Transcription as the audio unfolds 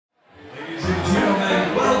and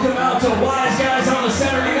gentlemen, welcome out to Wise Guys on a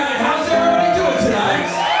Saturday night. How's everybody doing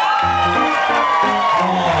tonight?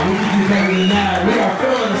 Oh, we can do better than that. We are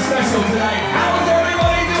feeling a special tonight. How's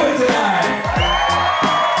everybody doing tonight?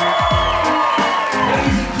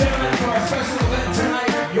 Ladies and gentlemen, for our special event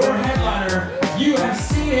tonight, your headliner, you have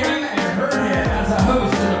seen him and heard him as a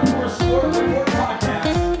host of the Poor Sport Report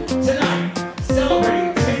podcast. Tonight,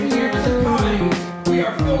 celebrating 10 years of comedy, we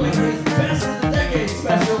are filming his Best of the Decade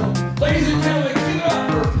special. Ladies and gentlemen, give it up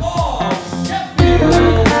for Paulished.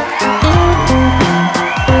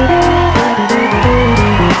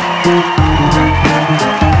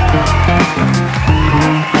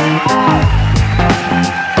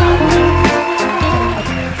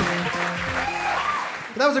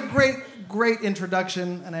 That was a great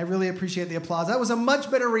introduction, and I really appreciate the applause. That was a much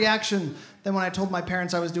better reaction than when I told my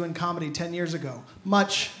parents I was doing comedy 10 years ago.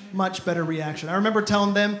 Much better reaction. I remember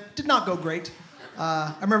telling them, did not go great.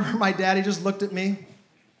 I remember my dad, he just looked at me,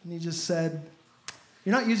 and he just said,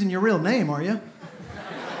 "You're not using your real name, are you?"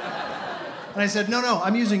 And I said, no,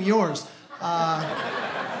 I'm using yours.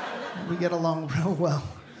 We get along real well.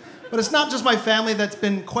 But it's not just my family that's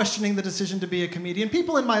been questioning the decision to be a comedian.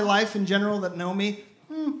 People in my life in general that know me,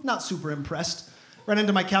 not super impressed. Ran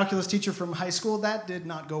into my calculus teacher from high school. That did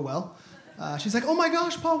not go well. She's like, "Oh my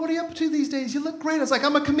gosh, Paul, what are you up to these days? You look great." I was like,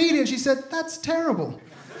 "I'm a comedian." She said, "That's terrible."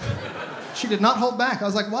 She did not hold back. I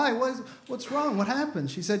was like, "Why? What's wrong? What happened?"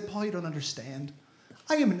 She said, "Paul, you don't understand.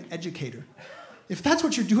 I am an educator. If that's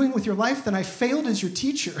what you're doing with your life, then I failed as your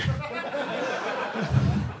teacher."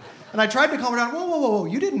 And I tried to calm her down. Whoa,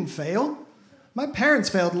 you didn't fail. My parents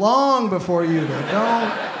failed long before you did.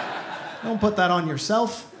 Don't put that on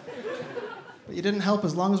yourself. But you didn't help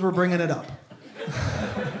as long as we're bringing it up.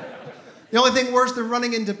 The only thing worse than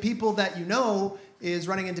running into people that you know is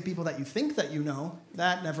running into people that you think that you know.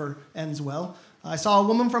 That never ends well. I saw a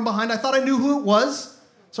woman from behind. I thought I knew who it was.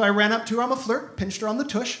 So I ran up to her. I'm a flirt. Pinched her on the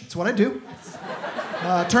tush. That's what I do.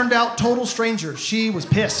 Turned out total stranger. She was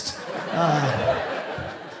pissed.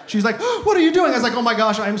 She's like, "What are you doing?" I was like, "Oh my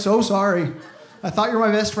gosh, I'm so sorry. I thought you were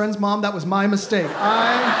my best friend's mom. That was my mistake.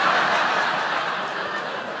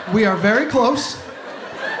 We are very close."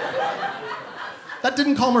 That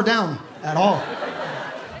didn't calm her down at all.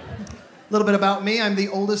 A little bit about me. I'm the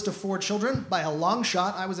oldest of 4 children by a long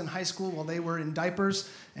shot. I was in high school while they were in diapers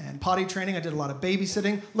and potty training. I did a lot of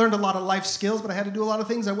babysitting, learned a lot of life skills, but I had to do a lot of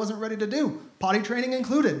things I wasn't ready to do, potty training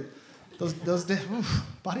included.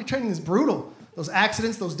 Potty training is brutal. Those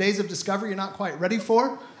accidents, those days of discovery you're not quite ready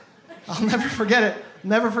for. I'll never forget it.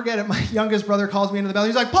 Never forget it. My youngest brother calls me into the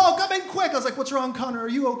bathroom. He's like, "Paul, come in quick." I was like, "What's wrong, Connor? Are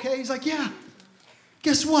you okay?" He's like, "Yeah.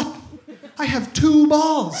 Guess what? I have 2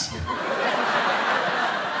 balls."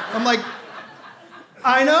 I'm like,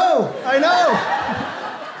 I know.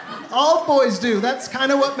 All boys do. That's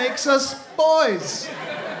kind of what makes us boys.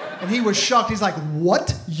 And he was shocked. He's like,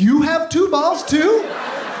 "What? You have 2 balls too?"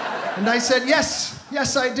 And I said, yes,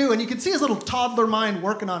 I do. And you can see his little toddler mind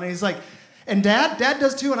working on it. He's like, "And Dad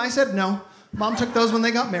does too?" And I said, "No. Mom took those when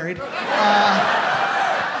they got married."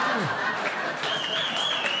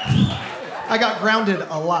 I got grounded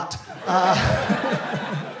a lot.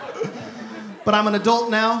 But I'm an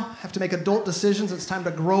adult now, have to make adult decisions. It's time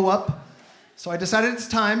to grow up. So I decided it's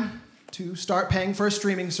time to start paying for a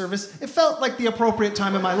streaming service. It felt like the appropriate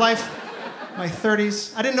time in my life, my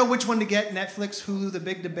 30s. I didn't know which one to get, Netflix, Hulu, the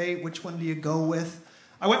big debate, which one do you go with?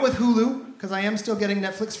 I went with Hulu, because I am still getting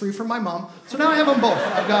Netflix free from my mom. So now I have them both.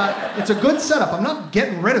 It's a good setup. I'm not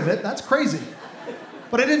getting rid of it. That's crazy.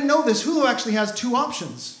 But I didn't know this. Hulu actually has 2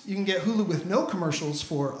 options. You can get Hulu with no commercials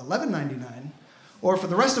for $11.99, or for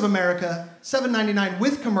the rest of America, $7.99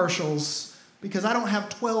 with commercials, because I don't have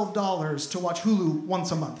 $12 to watch Hulu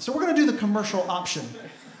once a month. So we're going to do the commercial option.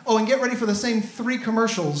 Oh, and get ready for the same 3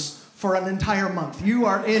 commercials for an entire month. You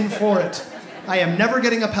are in for it. I am never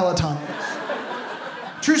getting a Peloton.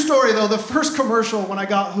 True story, though, the first commercial when I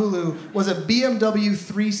got Hulu was a BMW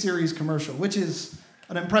 3 Series commercial, which is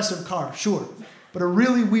an impressive car, sure, but a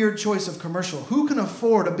really weird choice of commercial. Who can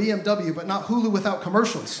afford a BMW but not Hulu without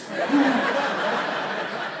commercials?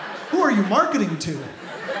 Who are you marketing to?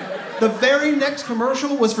 The very next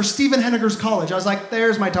commercial was for Stephen Henniger's college. I was like,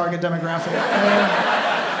 there's my target demographic.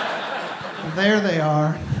 There they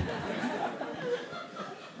are.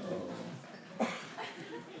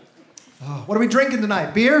 Oh, what are we drinking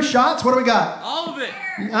tonight? Beer? Shots? What do we got? All of it.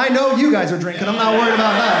 I know you guys are drinking. I'm not worried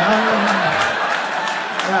about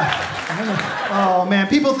that. Oh, man.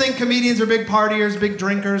 People think comedians are big partiers, big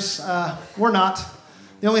drinkers. We're not.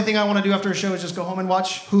 The only thing I want to do after a show is just go home and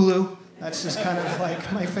watch Hulu. That's just kind of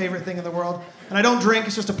like my favorite thing in the world. And I don't drink,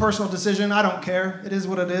 it's just a personal decision. I don't care. It is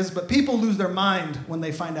what it is. But people lose their mind when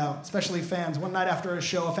they find out, especially fans. One night after a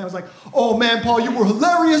show, a fan was like, "Oh man, Paul, you were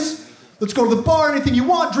hilarious. Let's go to the bar, anything you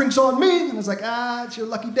want, drinks on me." And I was like, "It's your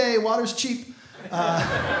lucky day, water's cheap."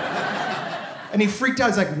 And he freaked out.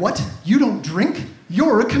 He's like, "What? You don't drink?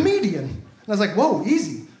 You're a comedian." And I was like, "Whoa,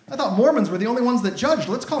 easy. I thought Mormons were the only ones that judged.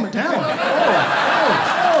 Let's calm it down."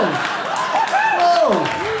 Whoa.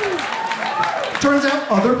 Turns out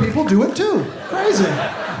other people do it too. Crazy.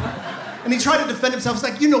 And he tried to defend himself. He's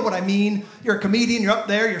like, "You know what I mean. You're a comedian, you're up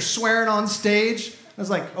there, you're swearing on stage." I was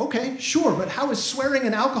like, "Okay, sure, but how is swearing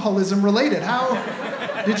and alcoholism related? How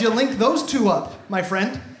did you link those two up, my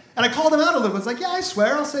friend?" And I called him out a little bit. I was like, "Yeah, I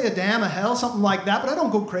swear, I'll say a damn, a hell, something like that, but I don't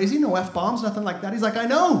go crazy, no F-bombs, nothing like that." He's like, "I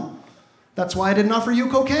know. That's why I didn't offer you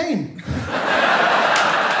cocaine."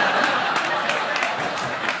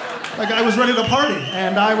 Like I was ready to party,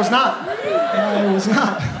 and I was not. I was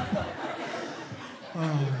not.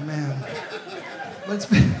 Oh, man. Let's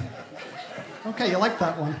be... Okay, you like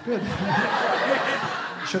that one. Good.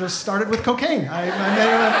 Should have started with cocaine.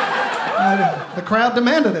 The crowd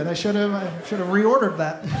demanded it. I should have reordered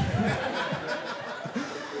that.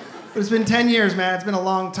 But it's been 10 years, man. It's been a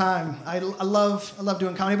long time. I love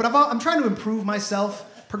doing comedy, but I'm trying to improve myself.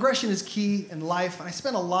 Progression is key in life. And I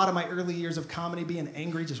spent a lot of my early years of comedy being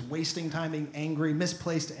angry, just wasting time being angry,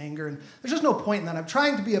 misplaced anger. And there's just no point in that. I'm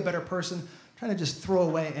trying to be a better person, trying to just throw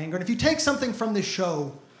away anger. And if you take something from this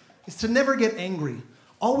show, it's to never get angry.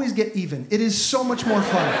 Always get even. It is so much more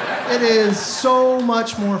fun. It is so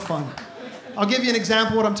much more fun. I'll give you an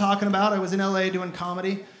example of what I'm talking about. I was in LA doing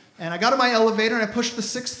comedy, and I got in my elevator, and I pushed the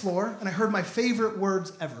 6th floor, and I heard my favorite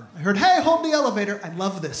words ever. I heard, "Hey, hold the elevator." I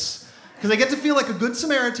love this. Because I get to feel like a good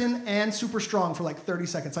Samaritan and super strong for like 30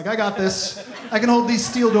 seconds. Like, I got this. I can hold these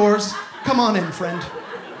steel doors. Come on in, friend.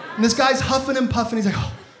 And this guy's huffing and puffing. He's like,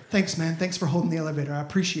 "Oh, thanks, man. Thanks for holding the elevator. I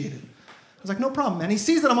appreciate it." I was like, "No problem, man." He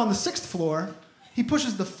sees that I'm on the 6th floor. He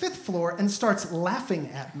pushes the 5th floor and starts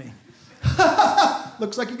laughing at me.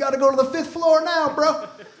 "Looks like you got to go to the 5th floor now, bro."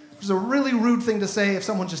 Which is a really rude thing to say if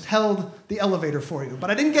someone just held the elevator for you.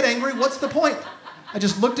 But I didn't get angry. What's the point? I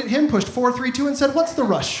just looked at him, pushed 4, 3, 2, and said, "What's the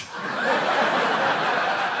rush?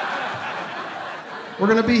 We're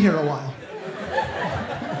going to be here a while."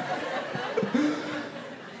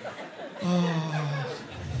 Oh.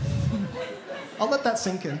 I'll let that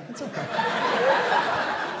sink in. It's okay.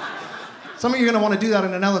 Some of you are going to want to do that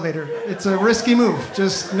in an elevator. It's a risky move.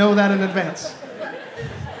 Just know that in advance.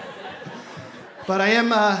 But I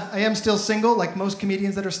am still single, like most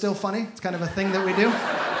comedians that are still funny. It's kind of a thing that we do.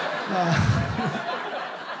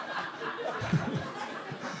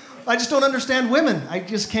 I just don't understand women. I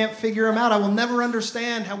just can't figure them out. I will never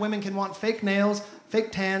understand how women can want fake nails,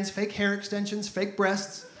 fake tans, fake hair extensions, fake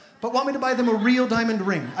breasts, but want me to buy them a real diamond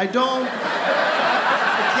ring. I can't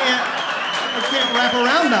wrap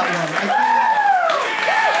around that one.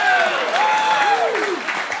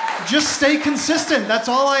 Just stay consistent. That's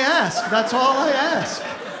all I ask. That's all I ask.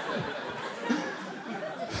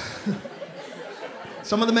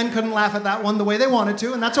 Some of the men couldn't laugh at that one the way they wanted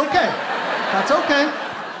to, and that's okay. That's okay.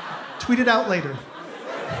 Tweet it out later.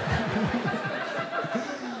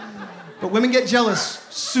 But women get jealous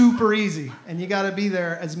super easy, and you gotta be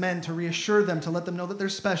there as men to reassure them, to let them know that they're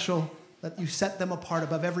special, that you set them apart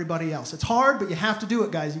above everybody else. It's hard, but you have to do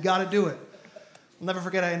it, guys. You gotta do it. I'll never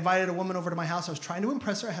forget, I invited a woman over to my house. I was trying to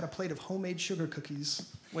impress her. I had a plate of homemade sugar cookies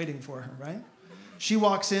waiting for her, right? She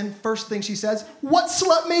walks in, first thing she says, "What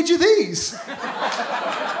slut made you these?"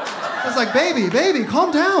 I was like, baby,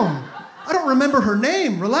 calm down. I don't remember her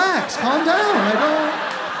name. Relax, calm down.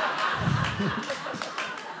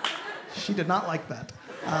 She did not like that.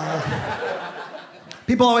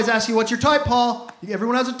 People always ask you, "What's your type, Paul?"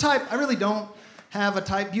 Everyone has a type. I really don't have a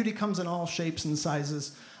type. Beauty comes in all shapes and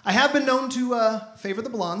sizes. I have been known to favor the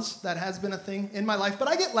blondes. That has been a thing in my life, but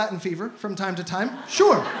I get Latin fever from time to time.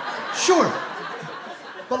 Sure.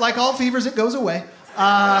 But like all fevers, it goes away.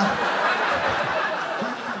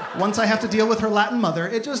 Once I have to deal with her Latin mother,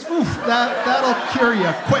 it just, that'll cure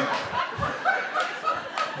you quick.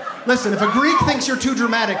 Listen, if a Greek thinks you're too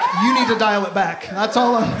dramatic, you need to dial it back. That's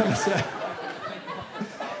all I'm gonna say.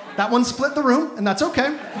 That one split the room, and that's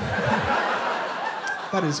okay.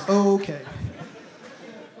 That is okay.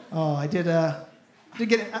 Oh, I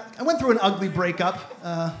went through an ugly breakup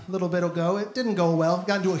a little bit ago. It didn't go well.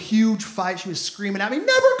 Got into a huge fight. She was screaming at me,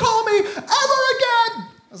 "Never call me ever again!"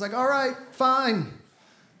 I was like, "All right, fine."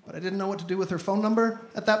 But I didn't know what to do with her phone number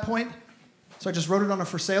at that point. So I just wrote it on a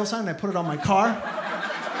for sale sign and I put it on my car.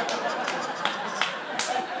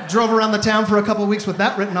 Drove around the town for a couple of weeks with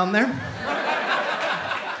that written on there.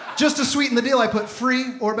 Just to sweeten the deal, I put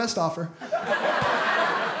free or best offer.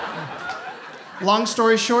 Long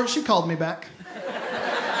story short, she called me back.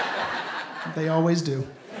 They always do.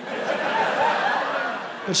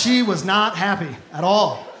 But she was not happy at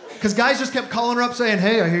all. Because guys just kept calling her up saying,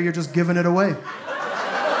 hey, I hear you're just giving it away.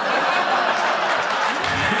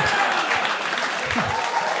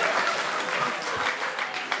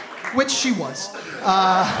 Which she was.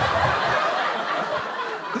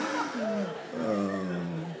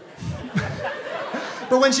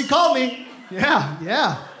 But when she called me,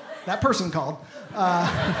 yeah, that person called.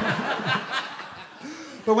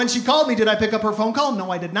 But when she called me, did I pick up her phone call?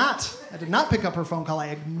 No, I did not. I did not pick up her phone call. I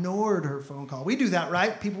ignored her phone call. We do that,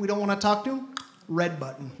 right? People we don't want to talk to? Red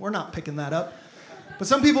button. We're not picking that up. But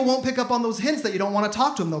some people won't pick up on those hints that you don't want to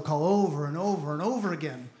talk to them. They'll call over and over and over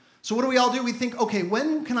again. So what do we all do? We think, okay,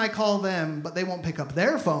 when can I call them, but they won't pick up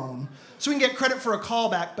their phone? So we can get credit for a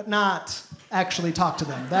callback, but not actually talk to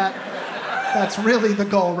them. That's really the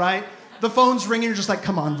goal, right? The phone's ringing, you're just like,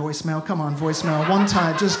 come on, voicemail. One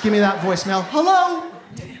time, just give me that voicemail. Hello?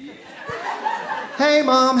 Hey,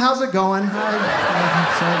 Mom, how's it going? Hi.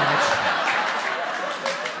 So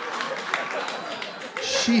much.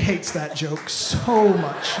 She hates that joke so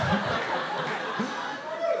much.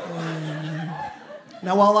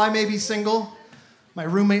 Now, while I may be single, my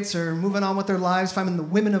roommates are moving on with their lives, finding the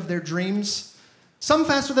women of their dreams. Some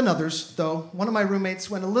faster than others, though. One of my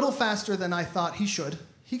roommates went a little faster than I thought he should.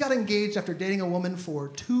 He got engaged after dating a woman for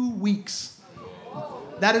 2 weeks.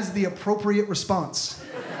 That is the appropriate response.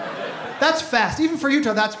 That's fast. Even for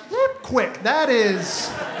Utah, that's quick. That is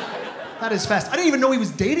fast. I didn't even know he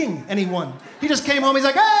was dating anyone. He just came home, he's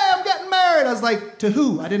like, hey, I'm getting married. I was like, to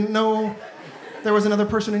who? I didn't know there was another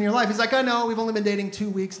person in your life. He's like, I know, we've only been dating 2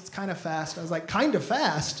 weeks. It's kind of fast. I was like, kind of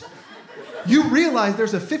fast? You realize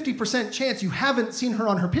there's a 50% chance you haven't seen her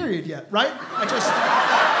on her period yet, right?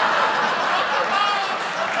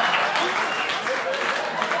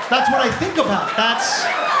 That's what I think about.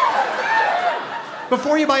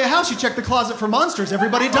 Before you buy a house, you check the closet for monsters.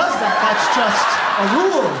 Everybody does that. That's just a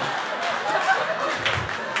rule.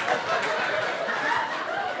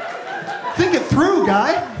 Think it through,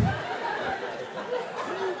 guy.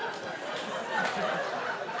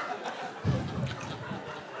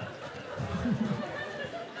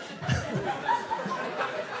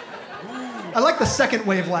 I like the second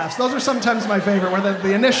wave laughs. Those are sometimes my favorite, where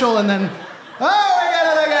the initial and then, oh, we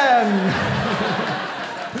got it again.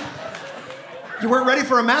 You weren't ready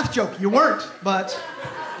for a math joke. You weren't, but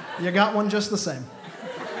you got one just the same.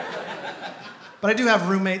 But I do have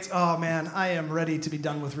roommates. Oh, man, I am ready to be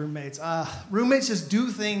done with roommates. Roommates just do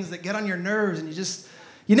things that get on your nerves, and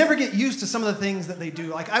you never get used to some of the things that they do.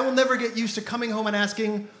 Like, I will never get used to coming home and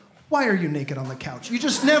asking, why are you naked on the couch? You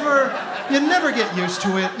never get used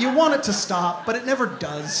to it. You want it to stop, but it never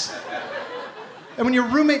does. And when your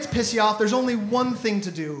roommates piss you off, there's only one thing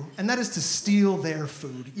to do, and that is to steal their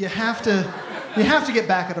food. You have to get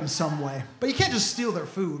back at them some way. But you can't just steal their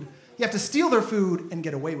food. You have to steal their food and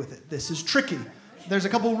get away with it. This is tricky. There's a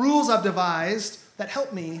couple rules I've devised that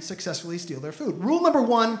help me successfully steal their food. Rule number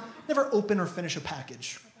 1, never open or finish a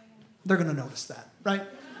package. They're gonna notice that, right?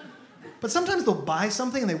 But sometimes they'll buy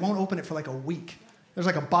something and they won't open it for like a week. There's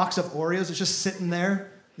like a box of Oreos that's just sitting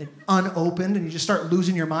there, unopened, and you just start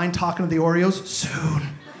losing your mind talking to the Oreos. Soon.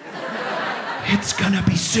 It's gonna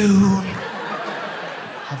be soon.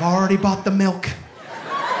 I've already bought the milk.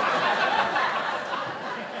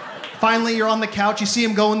 Finally, you're on the couch, you see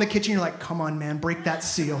him go in the kitchen, you're like, come on, man, break that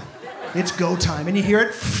seal. It's go time. And you hear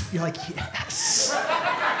it, you're like, yes.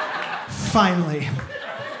 Finally.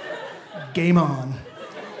 Game on.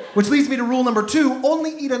 Which leads me to rule number 2,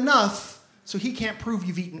 only eat enough so he can't prove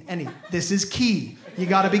you've eaten any. This is key. You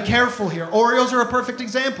gotta be careful here. Oreos are a perfect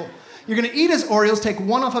example. You're gonna eat his Oreos, take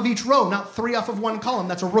 1 off of each row, not 3 off of one column.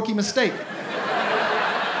 That's a rookie mistake.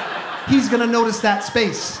 He's gonna notice that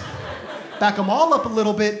space. Back them all up a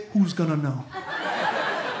little bit, who's gonna know?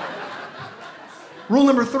 Rule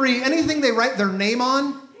number 3, anything they write their name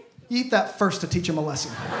on, you eat that first to teach them a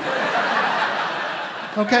lesson.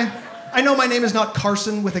 Okay? I know my name is not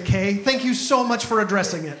Carson with a K. Thank you so much for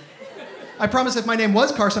addressing it. I promise if my name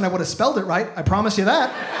was Carson, I would have spelled it right. I promise you that.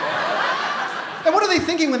 And what are they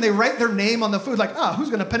thinking when they write their name on the food? Like, who's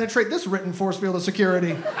gonna penetrate this written force field of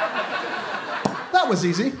security? That was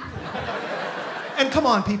easy. And come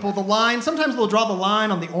on, people, the line, sometimes they'll draw the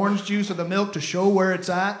line on the orange juice or the milk to show where it's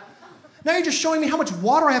at. Now you're just showing me how much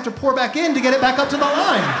water I have to pour back in to get it back up to the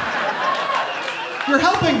line. You're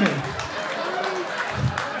helping me.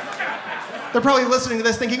 They're probably listening to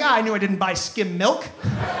this thinking, I knew I didn't buy skim milk.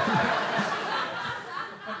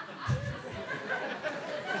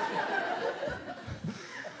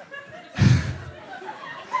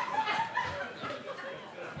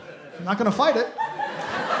 not gonna fight it.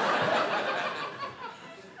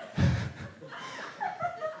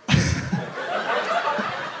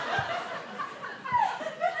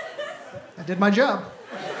 I did my job.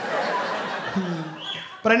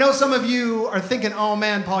 But I know some of you are thinking, oh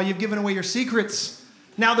man, Paul, you've given away your secrets.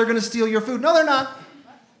 Now they're gonna steal your food. No, they're not,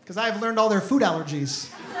 because I've learned all their food allergies.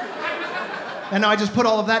 And now I just put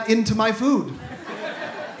all of that into my food.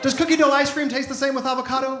 Does cookie dough ice cream taste the same with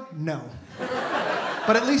avocado? No.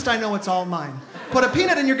 But at least I know it's all mine. Put a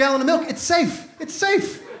peanut in your gallon of milk, it's safe. It's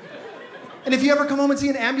safe. And if you ever come home and see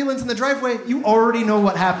an ambulance in the driveway, you already know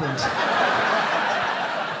what happened.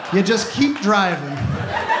 You just keep driving.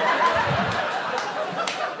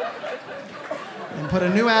 And put a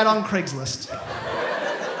new ad on Craigslist.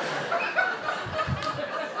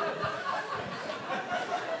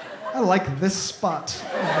 I like this spot.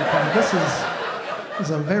 This is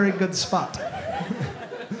a very good spot.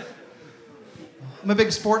 I'm a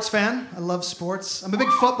big sports fan. I love sports. I'm a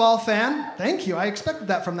big football fan. Thank you. I expected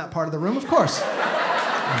that from that part of the room, of course.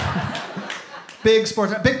 Big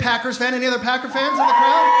sports. Big Packers fan. Any other Packer fans in the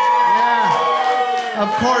crowd? Yeah.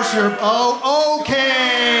 Of course you're. Oh,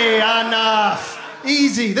 okay. Enough.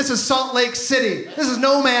 Easy. This is Salt Lake City. This is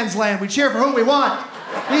no man's land. We cheer for whom we want.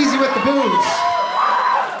 Easy with the boos.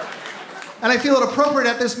 And I feel it appropriate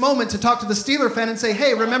at this moment to talk to the Steeler fan and say,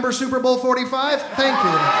 hey, remember Super Bowl 45? Thank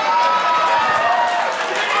you.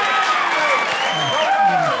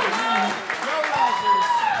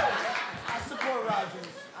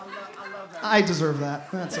 I deserve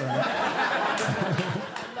that. That's all right.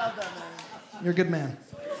 You're a good man.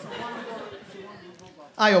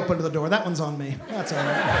 I opened the door. That one's on me. That's all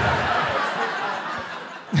right.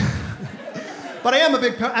 But I'm a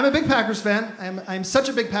big Packers fan. I'm such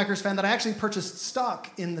a big Packers fan that I actually purchased stock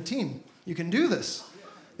in the team. You can do this.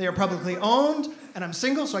 They are publicly owned, and I'm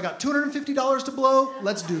single, so I got $250 to blow.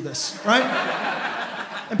 Let's do this, right?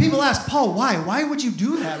 And people ask, Paul, why? Why would you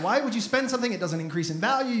do that? Why would you spend something? It doesn't increase in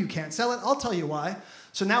value. You can't sell it. I'll tell you why.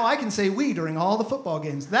 So now I can say we during all the football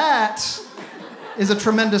games. That is a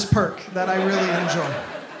tremendous perk that I really enjoy.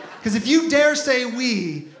 Because if you dare say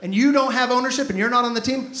we and you don't have ownership and you're not on the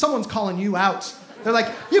team, someone's calling you out. They're like,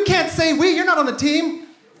 you can't say we, you're not on the team.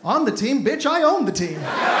 On the team, bitch, I own the team.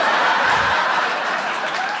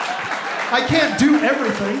 I can't do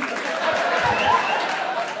everything.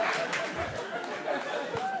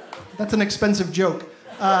 That's an expensive joke.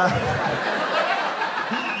 Oh,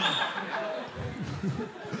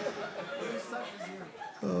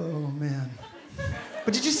 man.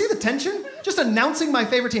 But did you see the tension? Just announcing my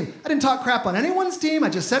favorite team. I didn't talk crap on anyone's team. I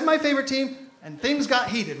just said my favorite team, and things got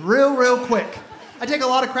heated real quick. I take a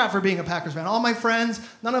lot of crap for being a Packers fan. All my friends,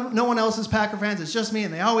 no one else is Packer fans. It's just me,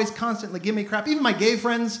 and they always constantly give me crap. Even my gay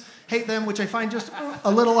friends hate them, which I find just a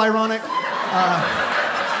little ironic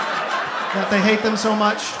that they hate them so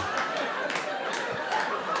much.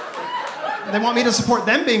 They want me to support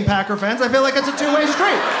them being Packer fans. I feel like it's a two-way street.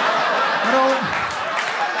 I don't...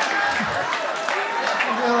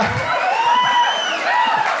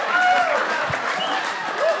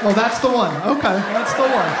 Oh, that's the one. Okay, that's the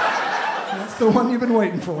one. That's the one you've been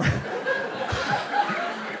waiting for.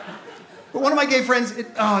 But one of my gay friends,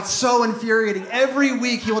 it's so infuriating. Every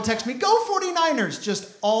week he will text me, go 49ers,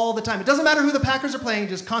 just all the time. It doesn't matter who the Packers are playing, he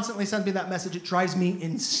just constantly sends me that message. It drives me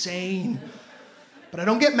insane. But I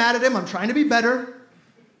don't get mad at him. I'm trying to be better.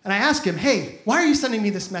 And I ask him, hey, why are you sending me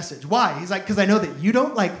this message? Why? He's like, because I know that you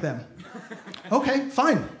don't like them. Okay,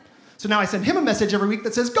 fine. So now I send him a message every week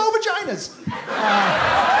that says, go Vaginas.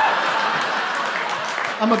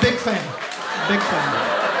 I'm a big fan. Big fan.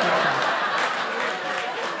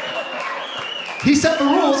 He set the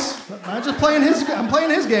rules. I'm just playing I'm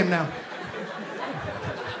playing his game now.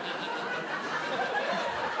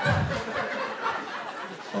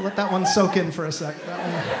 I'll let that one soak in for a sec.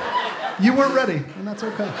 You weren't ready, and that's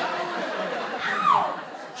okay.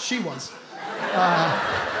 She was.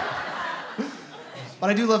 But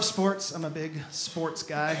I do love sports. I'm a big sports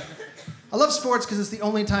guy. I love sports because it's the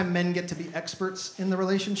only time men get to be experts in the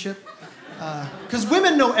relationship. Because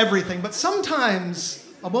women know everything, but sometimes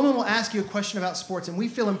a woman will ask you a question about sports and we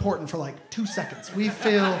feel important for like 2 seconds. We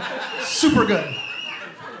feel super good.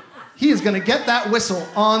 He is going to get that whistle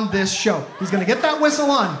on this show. He's going to get that whistle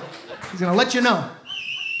on. He's going to let you know.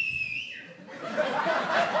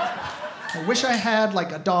 I wish I had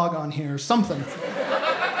like a dog on here or something.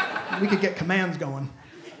 We could get commands going.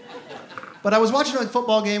 But I was watching a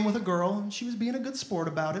football game with a girl, and she was being a good sport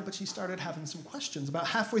about it, but she started having some questions. About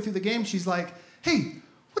halfway through the game, she's like, hey,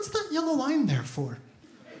 what's that yellow line there for?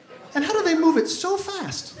 And how do they move it so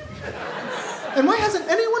fast? And why hasn't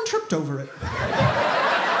anyone tripped over it?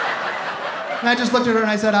 And I just looked at her and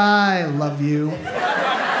I said, I love you.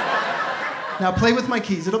 Now play with my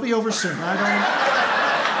keys. It'll be over soon.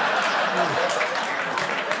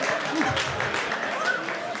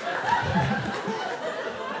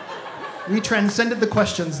 We transcended the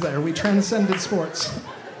questions there. We transcended sports.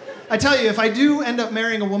 I tell you, if I do end up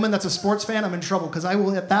marrying a woman that's a sports fan, I'm in trouble, because I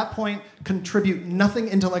will, at that point, contribute nothing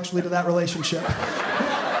intellectually to that relationship.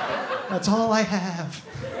 That's all I have.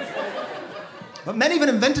 But men even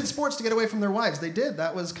invented sports to get away from their wives. They did.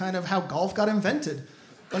 That was kind of how golf got invented.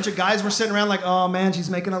 A bunch of guys were sitting around like, oh man, she's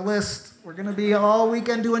making a list. We're going to be all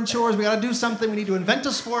weekend doing chores. We got to do something. We need to invent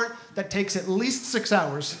a sport that takes at least 6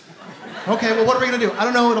 hours. Okay, well, what are we going to do? I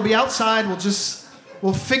don't know. It'll be outside.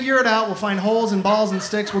 We'll figure it out. We'll find holes and balls and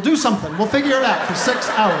sticks. We'll do something. We'll figure it out for 6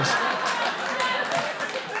 hours.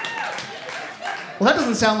 Well, that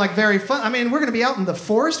doesn't sound like very fun. I mean, we're going to be out in the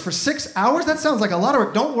forest for 6 hours? That sounds like a lot of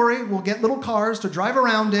work. Don't worry. We'll get little cars to drive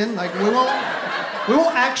around in. Like, we won't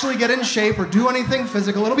actually get in shape or do anything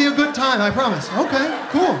physical. It'll be a good time, I promise. Okay,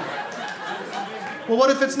 cool. Well,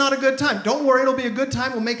 what if it's not a good time? Don't worry, it'll be a good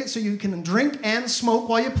time. We'll make it so you can drink and smoke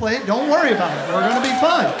while you play. Don't worry about it. We're going to be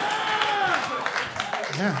fine.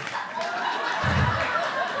 Yeah.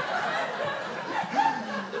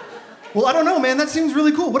 Well, I don't know, man. That seems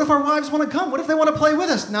really cool. What if our wives want to come? What if they want to play with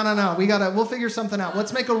us? No. We'll figure something out.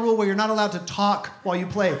 Let's make a rule where you're not allowed to talk while you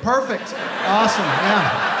play. Perfect. Awesome.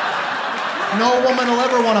 Yeah. No woman will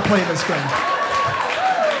ever want to play this game.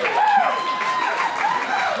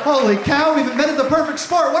 Holy cow, we've invented the perfect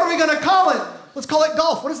sport. What are we going to call it? Let's call it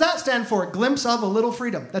golf. What does that stand for? Glimpse of a little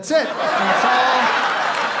freedom. That's it.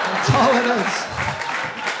 That's all it is.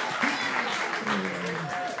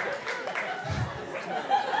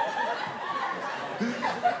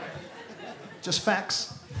 Just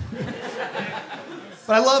facts.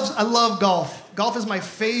 But I love golf. Golf is my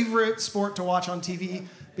favorite sport to watch on TV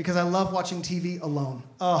because I love watching TV alone.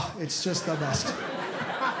 Oh, it's just the best.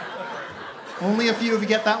 Only a few of you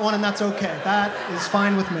get that one, and that's okay. That is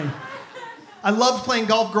fine with me. I loved playing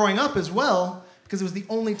golf growing up as well because it was the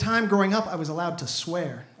only time growing up I was allowed to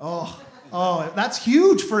swear. Oh, that's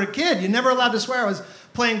huge for a kid. You're never allowed to swear. I was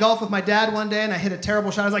playing golf with my dad one day, and I hit a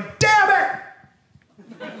terrible shot. I was like, damn it!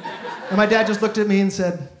 And my dad just looked at me and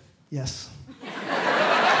said, yes.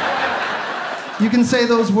 You can say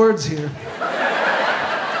those words here.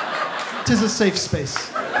 'Tis a safe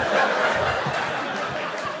space.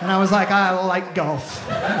 And I was like, I like golf.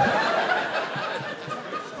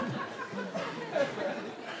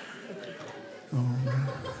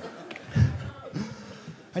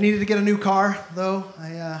 I needed to get a new car, though. I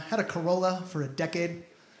had a Corolla for a decade.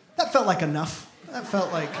 That felt like enough.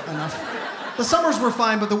 The summers were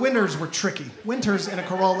fine, but the winters were tricky. Winters in a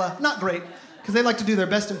Corolla, not great, because they like to do their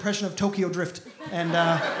best impression of Tokyo Drift. And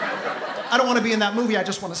I don't want to be in that movie. I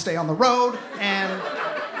just want to stay on the road. And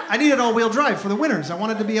I needed all-wheel drive for the winters. I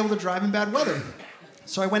wanted to be able to drive in bad weather.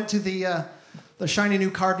 So I went to the shiny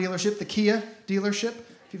new car dealership, the Kia dealership,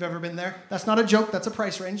 if you've ever been there. That's not a joke. That's a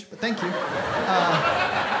price range, but thank you.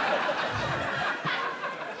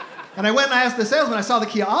 And I went and I asked the salesman, I saw the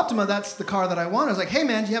Kia Optima, that's the car that I want. I was like, hey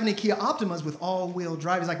man, do you have any Kia Optimas with all-wheel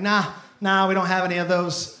drive? He's like, nah, we don't have any of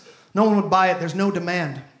those. No one would buy it, there's no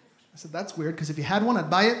demand. I said, that's weird, because if you had one, I'd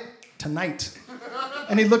buy it tonight.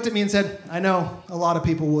 And he looked at me and said, I know, a lot of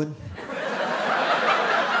people would.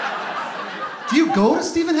 Do you go to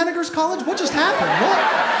Stephen Henniger's college? What just happened?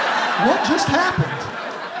 What just happened?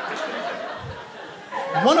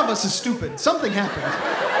 One of us is stupid. Something happened.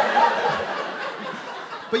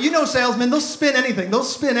 But you know salesmen, they'll spin anything.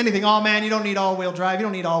 Oh man, you don't need all-wheel drive.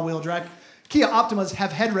 Kia Optimas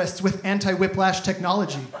have headrests with anti-whiplash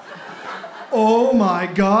technology. Oh my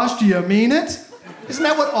gosh, do you mean it? Isn't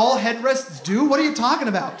that what all headrests do? What are you talking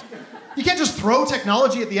about? You can't just throw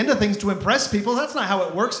technology at the end of things to impress people. That's not how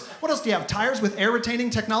it works. What else do you have? Tires with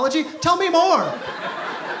air-retaining technology? Tell me more.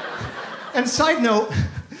 And side note,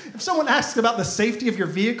 if someone asks about the safety of your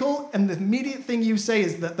vehicle and the immediate thing you say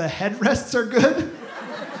is that the headrests are good,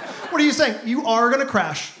 what are you saying? You are going to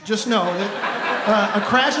crash. Just know that a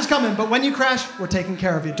crash is coming, but when you crash, we're taking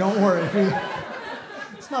care of you. Don't worry.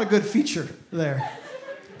 It's not a good feature there.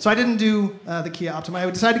 So I didn't do the Kia Optima. I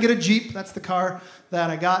decided to get a Jeep. That's the car that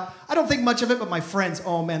I got. I don't think much of it, but my friends,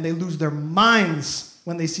 oh man, they lose their minds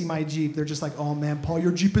when they see my Jeep. They're just like, oh man, Paul,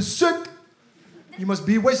 your Jeep is sick. You must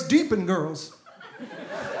be waist deep in girls.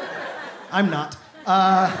 I'm not.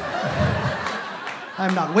 I'm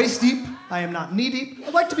not waist deep. I am not knee deep.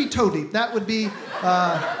 I'd like to be toe deep. That would be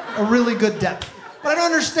a really good depth. But I don't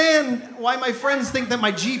understand why my friends think that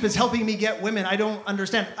my Jeep is helping me get women. I don't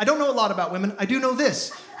understand. I don't know a lot about women. I do know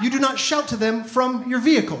this. You do not shout to them from your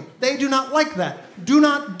vehicle. They do not like that. Do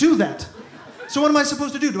not do that. So what am I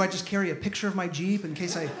supposed to do? Do I just carry a picture of my Jeep in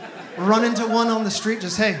case I run into one on the street?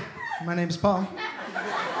 Just, hey, my name's Paul.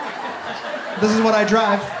 This is what I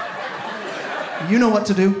drive. You know what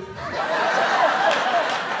to do.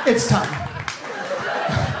 It's time.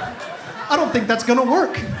 I don't think that's gonna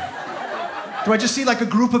work. Do I just see like a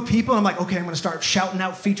group of people and I'm like, okay, I'm gonna start shouting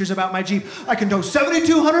out features about my Jeep. I can tow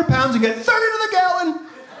 7,200 pounds and get 30 to the gallon.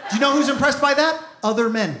 Do you know who's impressed by that? Other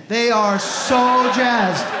men. They are so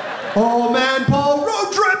jazzed. Oh man, Paul,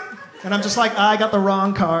 road trip! And I'm just like, I got the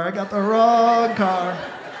wrong car. I got the wrong car.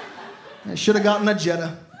 I should have gotten a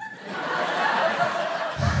Jetta.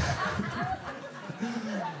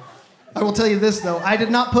 I will tell you this, though. I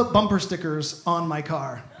did not put bumper stickers on my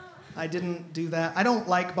car. I didn't do that. I don't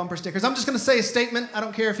like bumper stickers. I'm just going to say a statement. I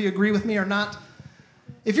don't care if you agree with me or not.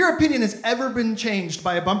 If your opinion has ever been changed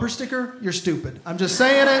by a bumper sticker, you're stupid. I'm just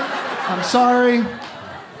saying it. I'm sorry.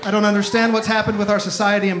 I don't understand what's happened with our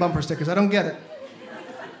society and bumper stickers. I don't get it.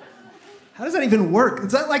 How does that even work?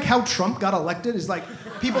 Is that like how Trump got elected? Is like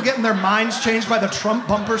people getting their minds changed by the Trump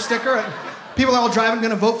bumper sticker? People all driving going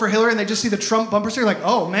to vote for Hillary and they just see the Trump bumper sticker like,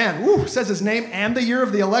 oh man, woo, says his name and the year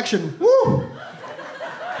of the election. Woo!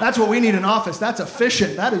 That's what we need in office. That's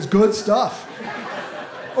efficient. That is good stuff.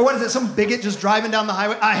 Or what is it, some bigot just driving down the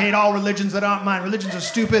highway? I hate all religions that aren't mine. Religions are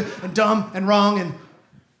stupid and dumb and wrong and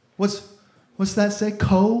what's that say?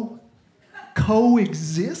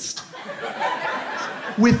 Coexist?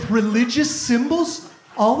 With religious symbols?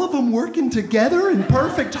 All of them working together in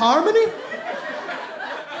perfect harmony?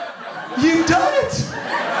 You've done it!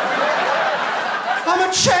 I'm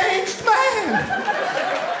a changed man!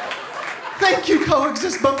 Thank you,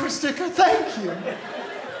 Coexist bumper sticker, thank you.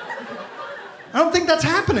 I don't think that's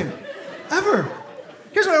happening, ever.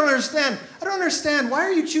 Here's what I don't understand. I don't understand, why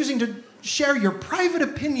are you choosing to share your private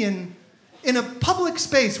opinion in a public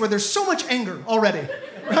space where there's so much anger already,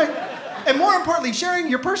 right? And more importantly, sharing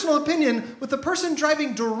your personal opinion with the person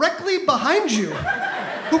driving directly behind you,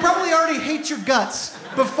 who probably already hates your guts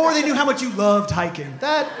before they knew how much you loved hiking.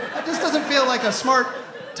 That just doesn't feel like a smart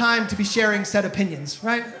time to be sharing said opinions,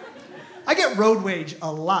 right? I get road rage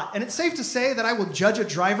a lot, and it's safe to say that I will judge a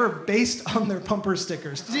driver based on their bumper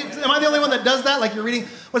stickers. Am I the only one that does that? Like you're reading,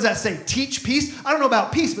 what does that say, teach peace? I don't know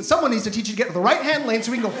about peace, but someone needs to teach you to get to the right-hand lane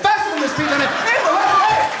so we can go faster than this speed limit in the left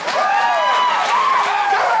lane!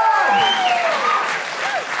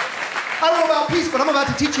 I don't know about peace, but I'm about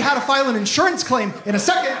to teach you how to file an insurance claim. In a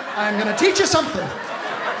second, I'm gonna teach you something.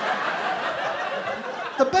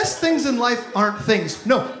 The best things in life aren't things.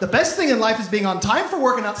 No, the best thing in life is being on time for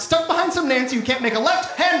work and not stuck behind some Nancy who can't make a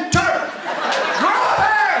left-hand turn. Grow a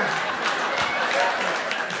pair!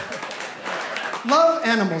 Love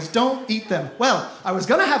animals, don't eat them. Well, I was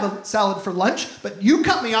gonna have a salad for lunch, but you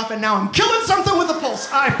cut me off and now I'm killing something with a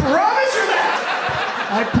pulse. I promise you that!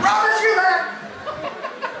 I promise you that!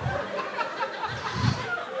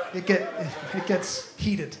 It gets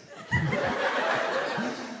heated.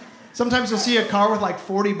 Sometimes you'll see a car with like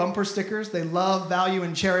 40 bumper stickers. They love, value,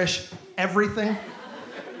 and cherish everything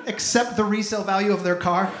except the resale value of their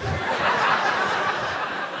car.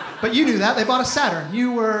 But you knew that. They bought a Saturn.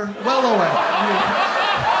 You were well aware.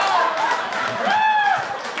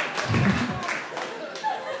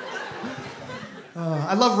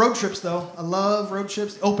 I love road trips, though. I love road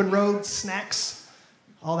trips, open roads, snacks,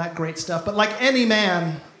 all that great stuff. But like any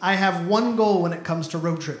man, I have one goal when it comes to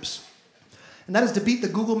road trips. And that is to beat the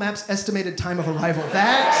Google Maps estimated time of arrival.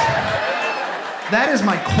 That is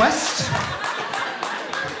my quest.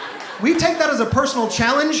 We take that as a personal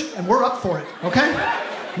challenge, and we're up for it, okay?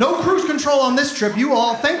 No cruise control on this trip. You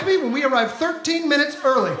all thank me when we arrive 13 minutes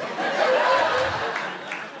early.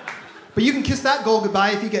 But you can kiss that goal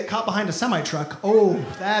goodbye if you get caught behind a semi-truck. Oh,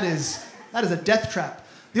 that is a death trap.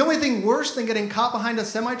 The only thing worse than getting caught behind a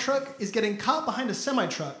semi-truck is getting caught behind a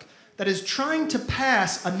semi-truck that is trying to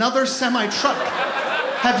pass another semi-truck.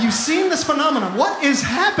 Have you seen this phenomenon? What is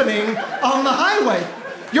happening on the highway?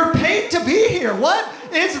 You're paid to be here. What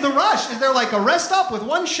is the rush? Is there like a rest stop with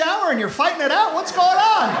one shower and you're fighting it out? What's going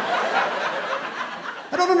on?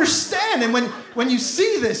 I don't understand. And when you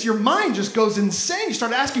see this, your mind just goes insane. You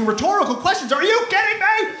start asking rhetorical questions. Are you kidding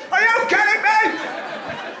me? Are you kidding me?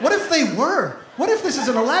 What if they were? What if this is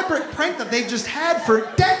an elaborate prank that they've just had for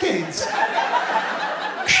decades?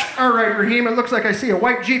 All right, Raheem, it looks like I see a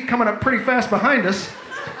white Jeep coming up pretty fast behind us.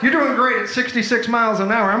 You're doing great at 66 miles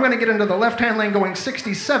an hour. I'm going to get into the left-hand lane going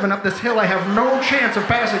 67 up this hill I have no chance of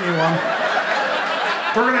passing you on.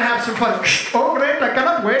 We're going to have some fun. Oh, great, I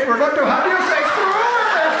cannot wait. We're going to, how do you say,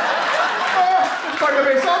 oh, it's going to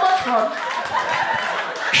be so much fun.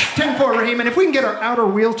 10-4, Raheem, and if we can get our outer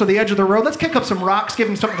wheels to the edge of the road, let's kick up some rocks, give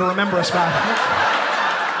him something to remember us by.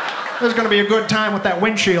 This is gonna be a good time with that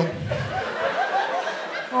windshield.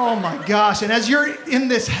 Oh my gosh, and as you're in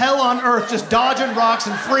this hell on earth, just dodging rocks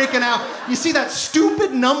and freaking out, you see that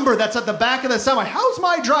stupid number that's at the back of the semi. How's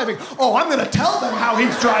my driving? Oh, I'm gonna tell them how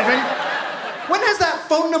he's driving. When has that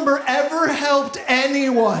phone number ever helped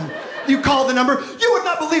anyone? You call the number, you would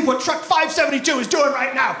not believe what truck 572 is doing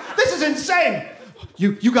right now. This is insane.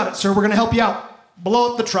 You got it, sir, we're gonna help you out. Blow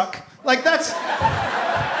up the truck. Like that's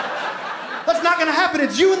not gonna happen,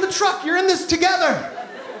 it's you and the truck, you're in this together.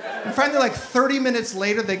 And finally, like 30 minutes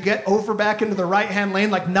later, they get over back into the right-hand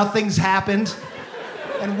lane like nothing's happened.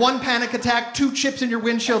 And one panic attack, 2 chips in your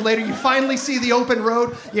windshield later, you finally see the open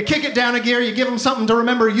road, you kick it down a gear, you give them something to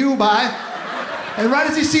remember you by. And right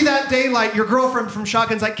as you see that daylight, your girlfriend from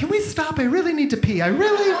Shotgun's like, can we stop? I really need to pee. Is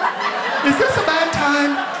this a bad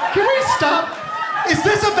time? Can we stop? Is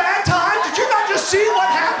this a bad time? Did you not just see what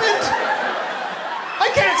happened? I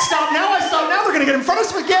can't stop now. I stop now. They're gonna get in front of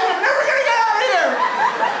us again. I'm never gonna get out of here.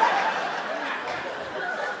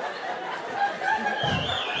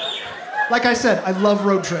 Like I said, I love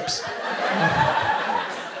road trips.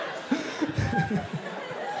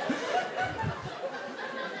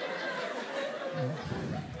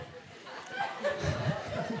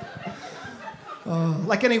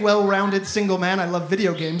 Like any well-rounded single man, I love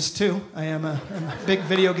video games too. I'm a big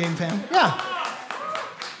video game fan. Yeah.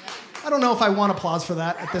 I don't know if I want applause for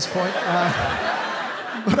that at this point,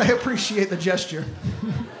 but I appreciate the gesture.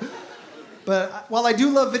 But while I do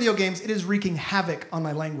love video games, it is wreaking havoc on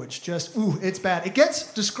my language. Just, ooh, it's bad. It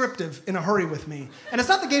gets descriptive in a hurry with me. And it's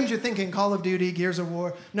not the games you're thinking, Call of Duty, Gears of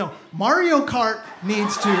War. No, Mario Kart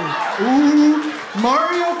needs to. Ooh,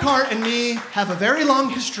 Mario Kart and me have a very long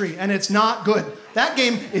history, and it's not good. That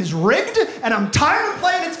game is rigged, and I'm tired of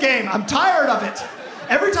playing its game. I'm tired of it.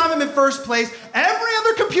 Every time I'm in first place, every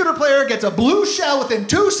other computer player gets a blue shell within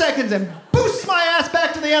 2 seconds and boosts my ass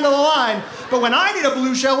back to the end of the line. But when I need a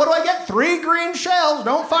blue shell, what do I get? 3 green shells.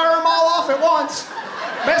 Don't fire them all off at once.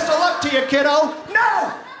 Best of luck to you, kiddo.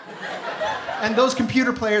 No! And those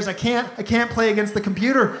computer players, I can't play against the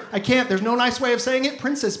computer. I can't. There's no nice way of saying it.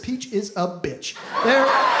 Princess Peach is a bitch.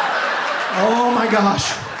 Oh my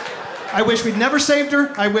gosh. I wish we'd never saved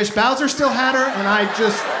her. I wish Bowser still had her, and I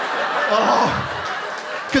just,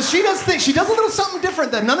 because she does a little something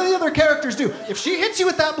different that none of the other characters do. If she hits you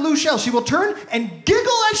with that blue shell, she will turn and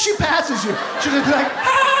giggle as she passes you. She'll just be like,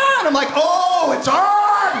 ah! And I'm like, oh, it's on!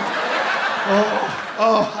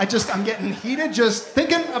 I'm getting heated just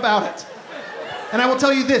thinking about it. And I will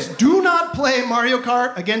tell you this, do not play Mario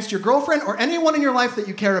Kart against your girlfriend or anyone in your life that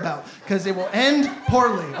you care about, because it will end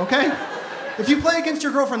poorly, okay? If you play against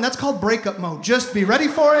your girlfriend, that's called breakup mode. Just be ready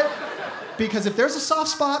for it. Because if there's a soft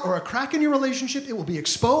spot or a crack in your relationship, it will be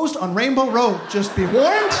exposed on Rainbow Road. Just be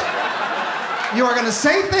warned. You are gonna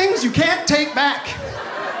say things you can't take back.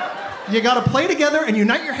 You gotta play together and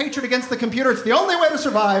unite your hatred against the computer. It's the only way to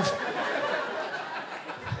survive.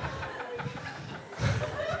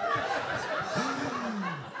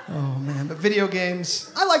 Oh man, but video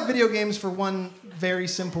games. I like video games for one very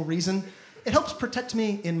simple reason. It helps protect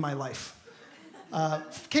me in my life.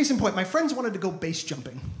 Case in point, my friends wanted to go base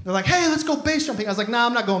jumping. They're like, hey, let's go base jumping. I was like, nah,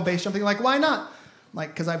 I'm not going base jumping. Like, why not? Like,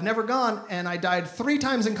 because I've never gone, and I died 3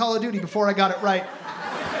 times in Call of Duty before I got it right.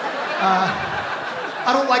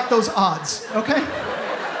 I don't like those odds, okay?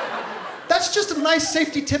 That's just a nice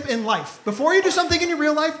safety tip in life. Before you do something in your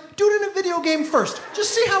real life, do it in a video game first.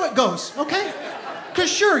 Just see how it goes, okay? Because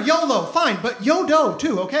sure, YOLO, fine, but YODO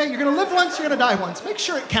too, okay? You're gonna live once, you're gonna die once. Make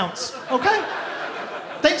sure it counts, okay?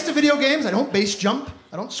 Thanks to video games, I don't base jump,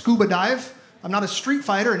 I don't scuba dive, I'm not a street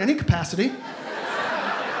fighter in any capacity.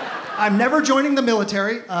 I'm never joining the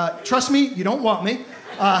military. Trust me, you don't want me.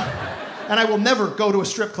 And I will never go to a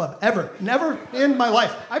strip club, ever. Never in my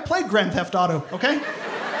life. I played Grand Theft Auto, okay?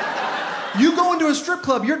 You go into a strip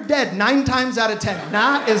club, you're dead 9 times out of 10.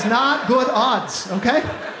 That is not good odds, okay?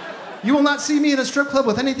 You will not see me in a strip club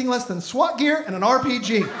with anything less than SWAT gear and an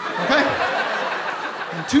RPG, okay?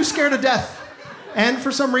 I'm too scared to death. And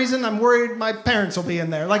for some reason, I'm worried my parents will be in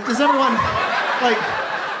there. Like, does everyone, like,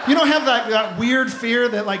 you don't have that weird fear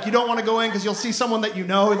that, like, you don't want to go in because you'll see someone that you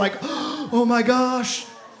know, like, oh my gosh,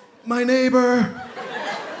 my neighbor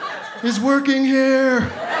is working here.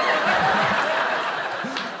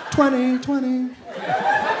 2020.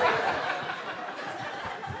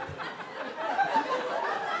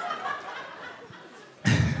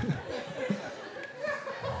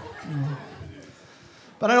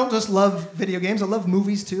 But I don't just love video games, I love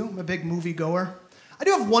movies too. I'm a big movie goer. I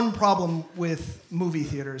do have one problem with movie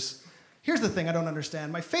theaters. Here's the thing I don't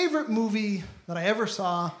understand. My favorite movie that I ever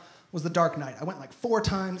saw was The Dark Knight. I went like 4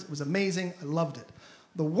 times, it was amazing, I loved it.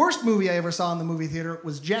 The worst movie I ever saw in the movie theater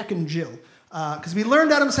was Jack and Jill, because we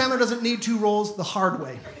learned Adam Sandler doesn't need two roles the hard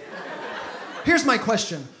way. Here's my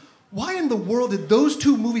question. Why in the world did those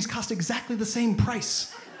two movies cost exactly the same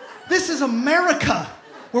price? This is America,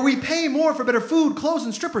 where we pay more for better food, clothes,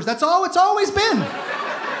 and strippers. That's all it's always been.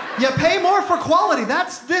 You pay more for quality.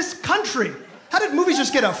 That's this country. How did movies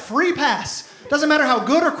just get a free pass? Doesn't matter how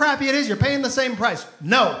good or crappy it is, you're paying the same price.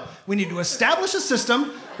 No, we need to establish a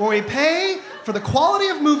system where we pay for the quality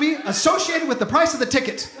of movie associated with the price of the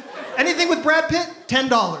ticket. Anything with Brad Pitt,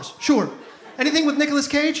 $10. Sure. Anything with Nicolas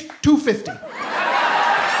Cage, $2.50.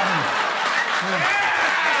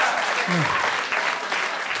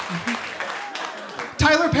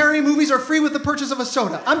 Tyler Perry movies are free with the purchase of a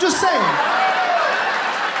soda. I'm just saying.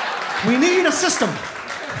 We need a system.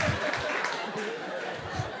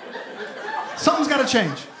 Something's got to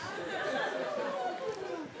change.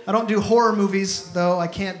 I don't do horror movies, though. I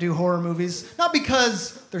can't do horror movies. Not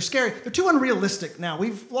because they're scary. They're too unrealistic now.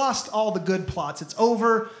 We've lost all the good plots. It's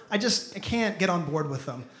over. I can't get on board with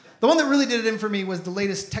them. The one that really did it in for me was the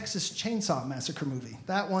latest Texas Chainsaw Massacre movie.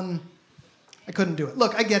 That one, I couldn't do it.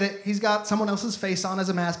 Look, I get it. He's got someone else's face on as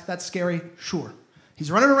a mask. That's scary. Sure. He's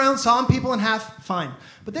running around sawing people in half. Fine.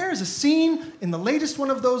 But there is a scene in the latest one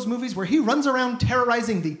of those movies where he runs around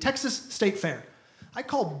terrorizing the Texas State Fair. I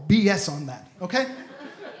call BS on that, okay?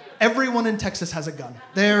 Everyone in Texas has a gun.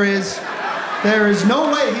 There is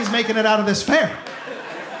no way he's making it out of this fair.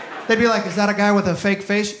 They'd be like, is that a guy with a fake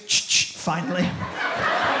face? Shh, finally.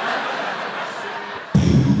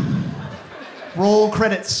 Roll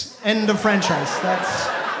credits. End of franchise. That's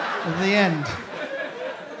the end.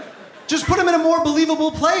 Just put him in a more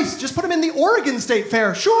believable place. Just put him in the Oregon State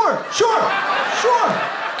Fair. Sure.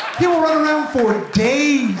 He will run around for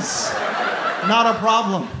days. Not a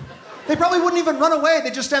problem. They probably wouldn't even run away.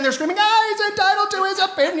 They'd just stand there screaming, he's entitled to his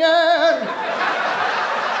opinion.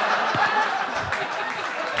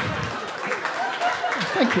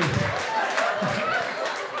 Thank you.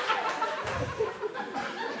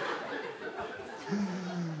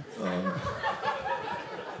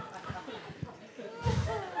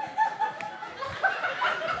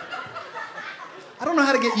 I don't know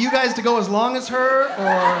how to get you guys to go as long as her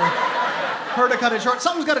or her to cut it short.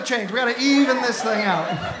 Something's got to change. We got to even this thing out.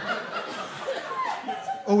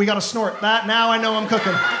 Oh, we got to snort. Now I know I'm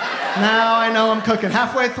cooking.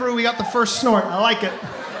 Halfway through, we got the first snort. I like it.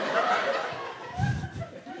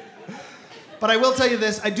 But I will tell you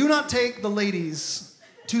this. I do not take the ladies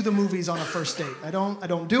to the movies on a first date. I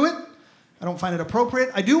don't do it. I don't find it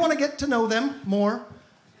appropriate. I do want to get to know them more.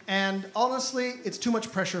 And honestly, it's too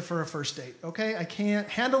much pressure for a first date, okay? I can't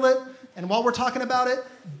handle it. And while we're talking about it,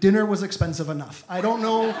 dinner was expensive enough. I don't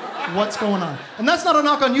know what's going on. And that's not a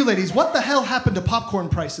knock on you ladies. What the hell happened to popcorn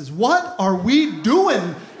prices? What are we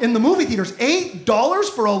doing in the movie theaters? $8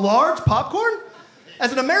 for a large popcorn?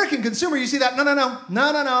 As an American consumer, you see that, no,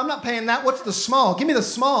 I'm not paying that. What's the small? Give me the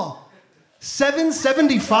small.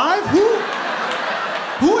 $7.75?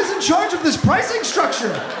 Who is in charge of this pricing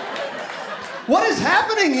structure? What is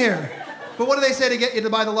happening here? But what do they say to get you to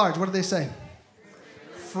buy the large? What do they say?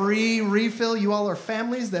 Free refill. You all are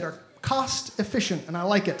families that are cost efficient, and I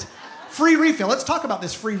like it. Free refill. Let's talk about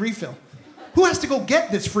this free refill. Who has to go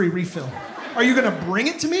get this free refill? Are you gonna bring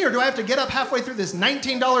it to me, or do I have to get up halfway through this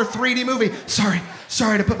 $19 3D movie? Sorry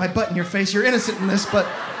to put my butt in your face. You're innocent in this, but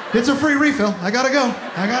it's a free refill. I gotta go.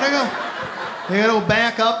 They gotta go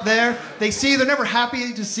back up there. They're never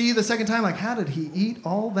happy to see the second time, like, how did he eat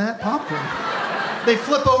all that popcorn? They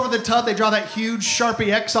flip over the tub, they draw that huge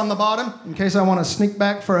Sharpie X on the bottom, in case I want to sneak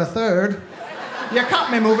back for a third. You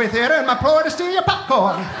caught me, movie theater, and my ploy to steal your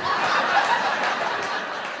popcorn.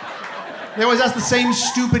 They always ask the same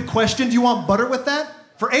stupid question, do you want butter with that?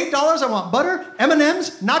 For $8, I want butter,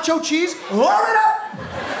 M&Ms, nacho cheese, load it up!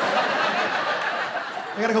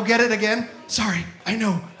 I gotta go get it again. Sorry, I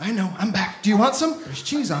know, I'm back. Do you want some? There's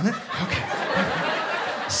cheese on it. Okay.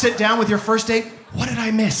 Sit down with your first date. What did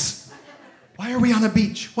I miss? Why are we on a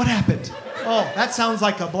beach? What happened? Oh, that sounds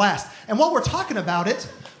like a blast. And while we're talking about it,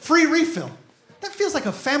 free refill. That feels like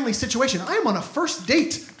a family situation. I am on a first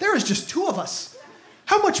date. There is just two of us.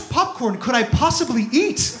 How much popcorn could I possibly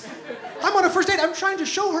eat? I'm on a first date. I'm trying to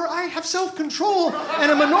show her I have self-control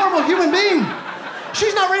and I'm a normal human being.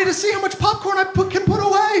 She's not ready to see how much popcorn I can put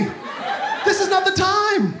away. This is not the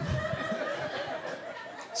time.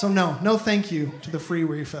 So no thank you to the free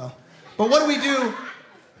refill. But what do we do?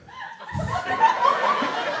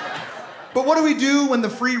 But what do we do when the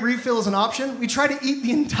free refill is an option? We try to eat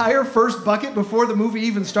the entire first bucket before the movie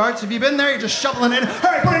even starts. Have you been there? You're just shoveling in.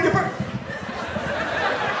 Hurry, put it in your bucket.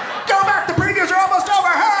 Go back, the previews are almost over,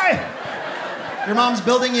 hurry! Your mom's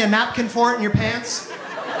building you a napkin for it in your pants.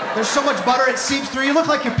 There's so much butter it seeps through. You look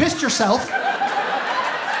like you pissed yourself.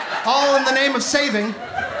 All in the name of saving.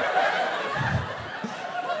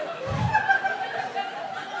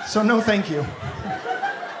 So no thank you.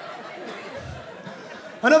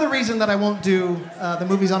 Another reason that I won't do the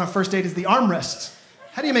movies on a first date is the armrests.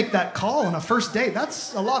 How do you make that call on a first date?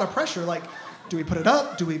 That's a lot of pressure. Like, do we put it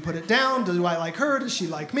up? Do we put it down? Do I like her? Does she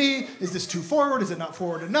like me? Is this too forward? Is it not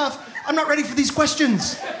forward enough? I'm not ready for these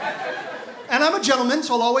questions. And I'm a gentleman,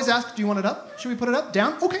 so I'll always ask, do you want it up? Should we put it up?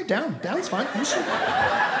 Down? Okay, down. Down's fine.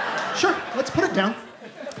 Sure, let's put it down.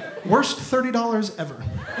 Worst $30 ever.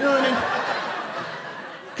 You know what I mean?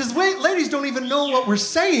 Because ladies don't even know what we're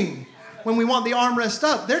saying when we want the armrest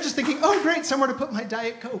up. They're just thinking, oh, great, somewhere to put my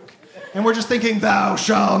Diet Coke. And we're just thinking, thou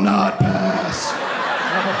shalt not pass.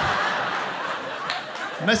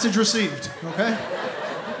 Message received, okay?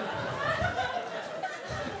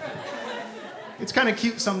 It's kind of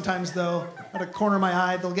cute sometimes, though. Out of the corner of my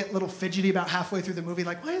eye, they'll get a little fidgety about halfway through the movie,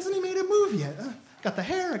 like, why hasn't he made a move yet? Got the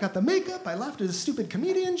hair, I got the makeup, I laughed at his stupid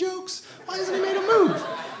comedian jokes. Why hasn't he made a move?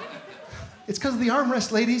 It's because of the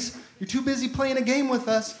armrest, ladies. You're too busy playing a game with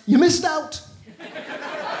us. You missed out.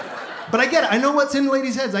 But I get it. I know what's in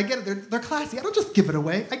ladies' heads. I get it. They're classy. I don't just give it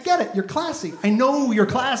away. I get it. You're classy. I know you're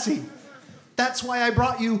classy. That's why I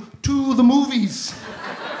brought you to the movies.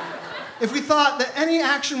 If we thought that any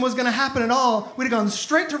action was going to happen at all, we'd have gone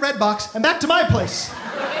straight to Redbox and back to my place.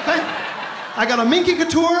 Okay? I got a Minky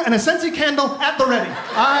Couture and a Scentsy candle at the ready.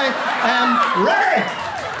 I am ready.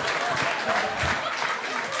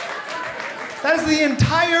 That is the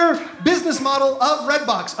entire business model of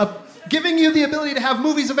Redbox, of giving you the ability to have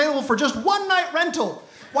movies available for just one night rental.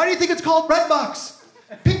 Why do you think it's called Redbox?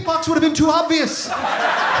 Pinkbox would have been too obvious.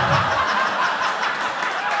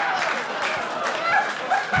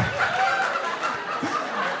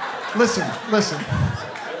 Listen.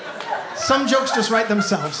 Some jokes just write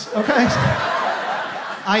themselves, okay?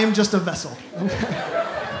 I am just a vessel, okay?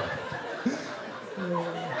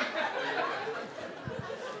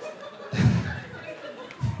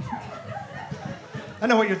 I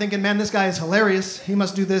know what you're thinking, man, this guy is hilarious. He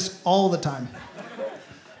must do this all the time.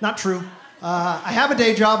 Not true. I have a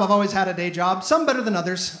day job. I've always had a day job. Some better than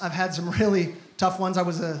others. I've had some really tough ones.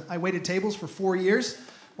 I waited tables for 4 years.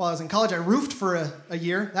 While I was in college, I roofed for a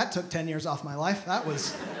year. That took 10 years off my life. That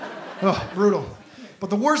was brutal. But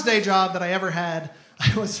the worst day job that I ever had,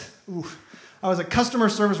 I was a customer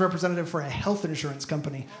service representative for a health insurance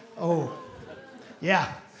company. Oh,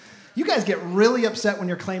 yeah. You guys get really upset when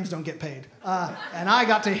your claims don't get paid. And I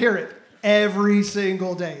got to hear it every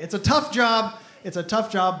single day. It's a tough job,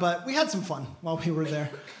 but we had some fun while we were there.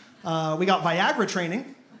 We got Viagra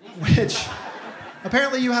training, which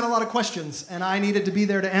apparently you had a lot of questions, and I needed to be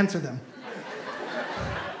there to answer them.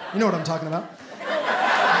 You know what I'm talking about.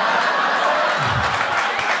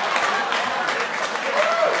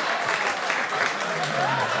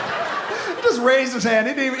 He just raised his hand.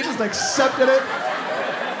 He just accepted it.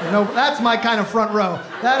 No, that's my kind of front row.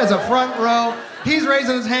 That is a front row. He's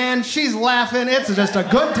raising his hand. She's laughing. It's just a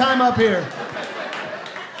good time up here.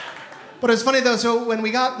 But it's funny though. So when we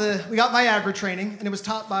got Viagra training, and it was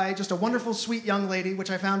taught by just a wonderful, sweet young lady, which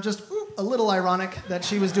I found just a little ironic that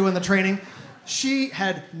she was doing the training. She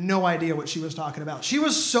had no idea what she was talking about. She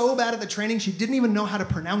was so bad at the training, she didn't even know how to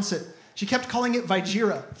pronounce it. She kept calling it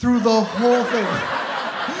Viagra through the whole thing.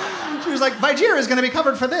 She was like, Viagra is going to be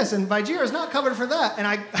covered for this, and Viagra is not covered for that. And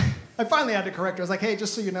I finally had to correct her. I was like, hey,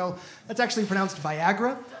 just so you know, that's actually pronounced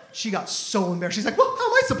Viagra. She got so embarrassed. She's like, well, how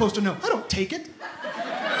am I supposed to know? I don't take it.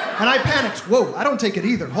 And I panicked. Whoa, I don't take it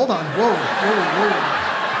either. Hold on.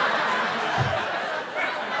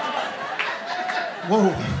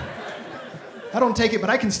 Whoa. I don't take it, but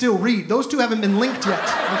I can still read. Those two haven't been linked yet,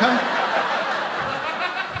 okay?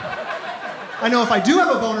 I know if I do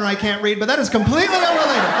have a boner, I can't read, but that is completely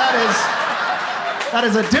unrelated. That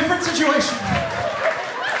is a different situation.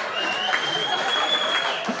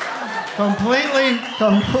 Completely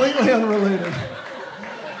unrelated.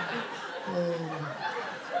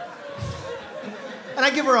 And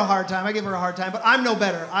I give her a hard time, but I'm no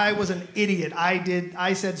better. I was an idiot.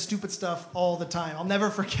 I said stupid stuff all the time. I'll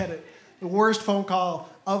never forget it. The worst phone call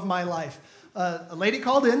of my life. A lady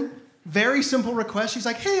called in. Very simple request. She's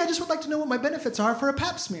like, hey, I just would like to know what my benefits are for a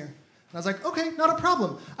pap smear. And I was like, okay, not a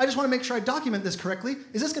problem. I just want to make sure I document this correctly.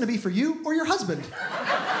 Is this going to be for you or your husband?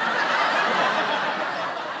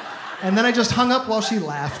 And then I just hung up while she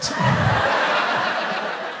laughed.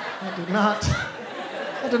 That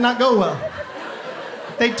did not go well.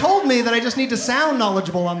 They told me that I just need to sound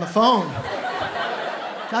knowledgeable on the phone.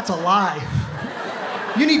 That's a lie.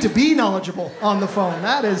 You need to be knowledgeable on the phone.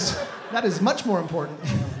 That is much more important.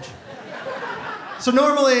 So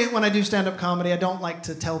normally when I do stand-up comedy, I don't like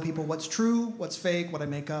to tell people what's true, what's fake, what I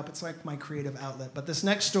make up. It's like my creative outlet. But this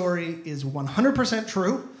next story is 100%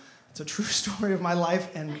 true. It's a true story of my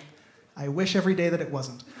life, and I wish every day that it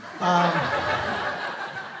wasn't.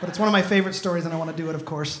 But it's one of my favorite stories, and I want to do it, of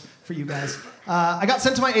course, for you guys. I got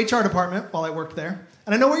sent to my HR department while I worked there.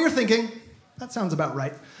 And I know what you're thinking. That sounds about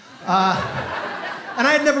right. And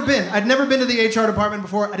I had never been. I'd never been to the HR department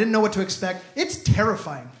before. I didn't know what to expect. It's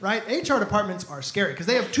terrifying, right? HR departments are scary because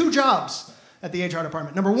they have two jobs at the HR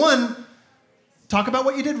department. Number one, talk about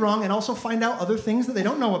what you did wrong and also find out other things that they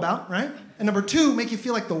don't know about, right? And number two, make you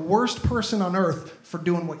feel like the worst person on earth for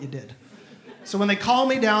doing what you did. So when they call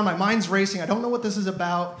me down, my mind's racing. I don't know what this is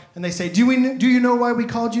about. And they say, do you know why we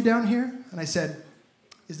called you down here? And I said,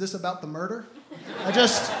 is this about the murder? I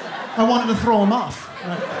wanted to throw him off.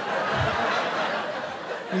 Right?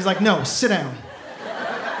 He's like, no, sit down.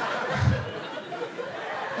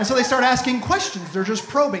 And so they start asking questions. They're just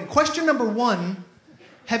probing. Question number one,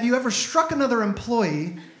 have you ever struck another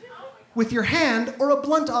employee with your hand or a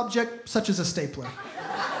blunt object such as a stapler?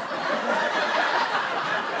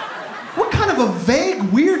 What kind of a vague,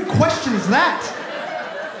 weird question is that?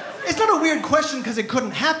 It's not a weird question because it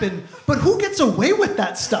couldn't happen, but who gets away with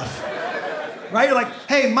that stuff? Right? You're like,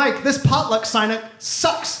 hey, Mike, this potluck sign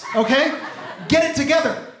sucks, okay? Get it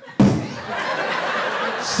together.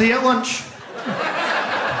 See you at lunch.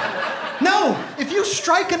 No, if you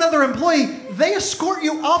strike another employee, they escort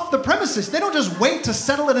you off the premises. They don't just wait to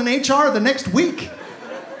settle it in HR the next week.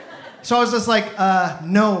 So I was just like,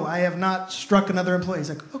 no, I have not struck another employee. He's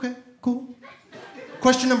like, okay, cool.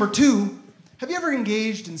 Question number two, have you ever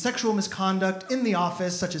engaged in sexual misconduct in the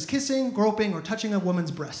office, such as kissing, groping, or touching a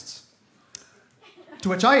woman's breasts? To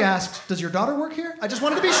which I asked, does your daughter work here? I just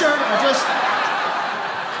wanted to be sure.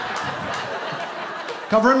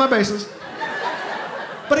 Covering my bases.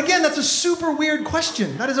 But again, that's a super weird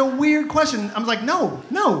question. That is a weird question. I'm like, no.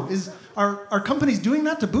 Are companies doing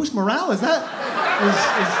that to boost morale? What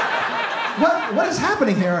is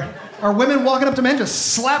happening here? Are women walking up to men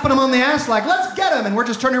just slapping them on the ass like, let's get him? And we're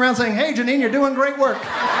just turning around saying, hey, Janine, you're doing great work.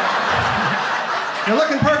 You're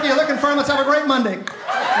looking perky, you're looking firm, let's have a great Monday.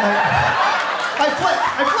 I flip.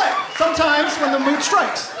 Sometimes when the mood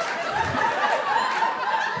strikes.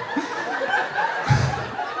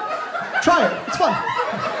 Try it, it's fun.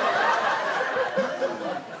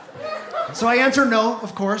 So I answer no,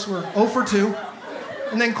 of course, we're 0 for 2.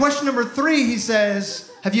 And then question number 3, he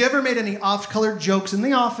says, have you ever made any off-colored jokes in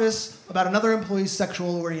the office about another employee's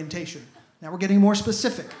sexual orientation? Now we're getting more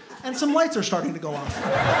specific. And some lights are starting to go off.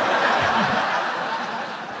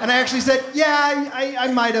 And I actually said, yeah,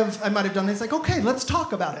 I might have done this. Like, okay, let's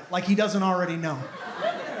talk about it. Like he doesn't already know.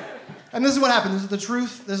 And this is what happened. This is the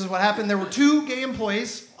truth. This is what happened. There were 2 gay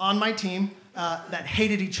employees on my team that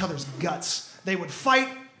hated each other's guts. They would fight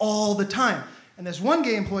all the time. And this one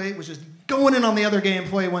gay employee was just going in on the other gay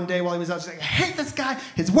employee one day while he was out saying, I hate this guy,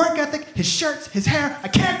 his work ethic, his shirts, his hair, I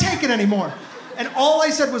can't take it anymore. And all I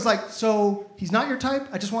said was like, so he's not your type?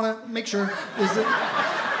 I just want to make sure.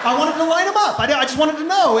 I wanted to line him up. I just wanted to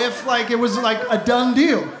know if it was like a done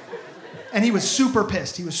deal. And he was super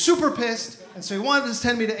pissed. And so he wanted to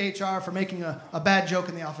send me to HR for making a bad joke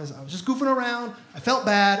in the office. I was just goofing around. I felt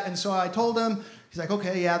bad. And so I told him, he's like,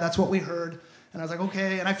 okay, yeah, that's what we heard. And I was like,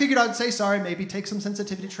 okay. And I figured I'd say sorry, maybe take some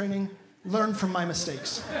sensitivity training, learn from my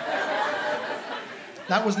mistakes.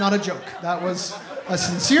 That was not a joke. That was a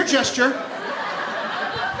sincere gesture.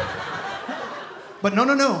 But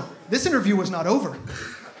no. This interview was not over.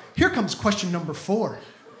 Here comes question number 4.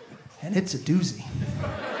 And it's a doozy.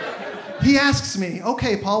 He asks me,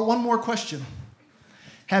 okay, Paul, one more question.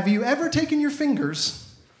 Have you ever taken your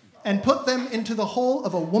fingers and put them into the hole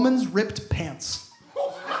of a woman's ripped pants?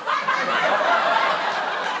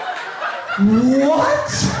 What?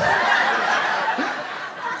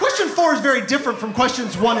 Question 4 is very different from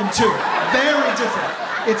questions 1 and 2. Very different.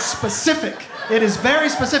 It's specific. It is very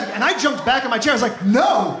specific. And I jumped back in my chair. I was like,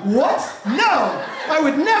 no. What? No. I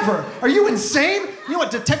would never. Are you insane? You know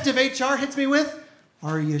what Detective HR hits me with?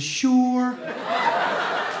 Are you sure?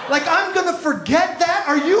 Like, I'm gonna forget that?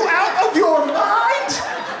 Are you out of your mind?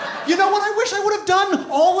 You know what? I wish I would have done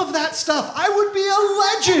all of that stuff. I would be a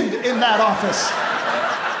legend in that office.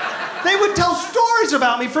 They would tell stories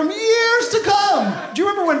about me from years to come. Do you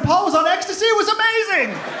remember when Paul was on ecstasy? It was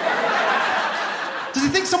amazing. Does he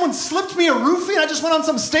think someone slipped me a roofie and I just went on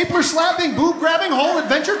some stapler slapping, boob grabbing whole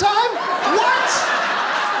adventure time? What?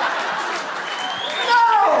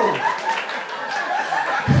 No!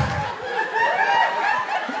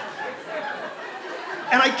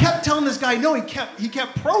 And I kept telling this guy no. He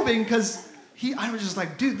kept probing because I was just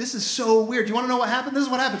like, dude, this is so weird. Do you want to know what happened? This is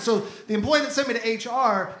what happened. So the employee that sent me to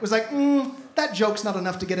HR was like, that joke's not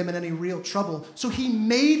enough to get him in any real trouble. So he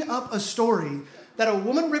made up a story that a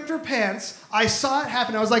woman ripped her pants. I saw it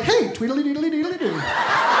happen. I was like, hey, tweedly-deedly-deedly-doo.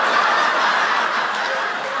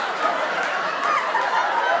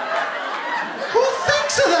 Who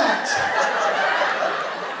thinks of that?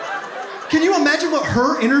 Can you imagine what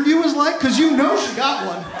her interview was like? Because you know she got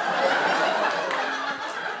one.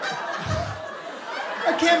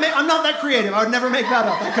 I'm not that creative. I would never make that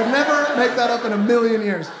up. I could never make that up in a million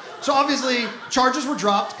years. So obviously, charges were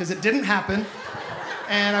dropped because it didn't happen.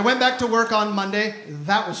 And I went back to work on Monday.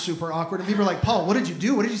 That was super awkward. And people were like, Paul, what did you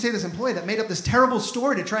do? What did you say to this employee that made up this terrible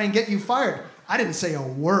story to try and get you fired? I didn't say a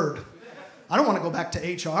word. I don't want to go back to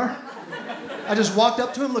HR. I just walked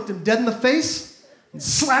up to him, looked him dead in the face, and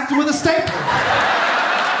slapped him with a stapler.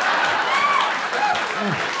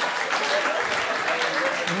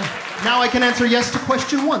 Now I can answer yes to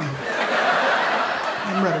question 1.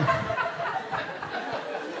 I'm ready.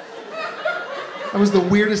 That was the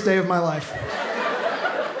weirdest day of my life.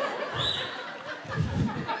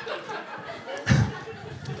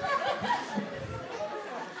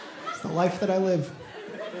 It's the life that I live.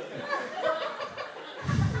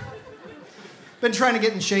 Been trying to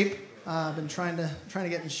get in shape. Been trying to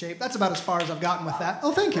get in shape. That's about as far as I've gotten with that.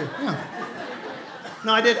 Oh, thank you. Yeah.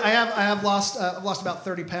 No, I did. I have lost. I've lost about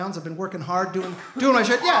 30 pounds. I've been working hard, doing my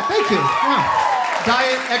shit. Yeah, thank you. Yeah.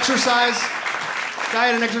 Diet, and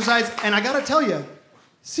exercise. And I gotta tell you,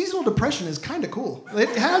 seasonal depression is kind of cool. It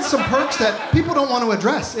has some perks that people don't want to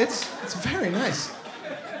address. It's very nice.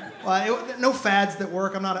 No fads that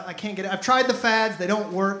work. I can't get it. I've tried the fads. They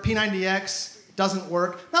don't work. P90X doesn't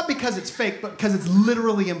work. Not because it's fake, but because it's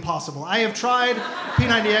literally impossible. I have tried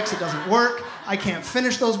P90X. It doesn't work. I can't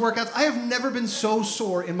finish those workouts. I have never been so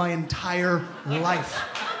sore in my entire life.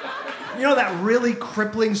 You know that really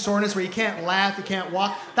crippling soreness where you can't laugh, you can't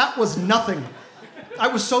walk? That was nothing. I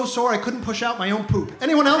was so sore I couldn't push out my own poop.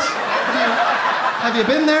 Anyone else? Have you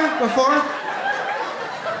been there before?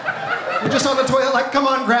 You're just on the toilet like, come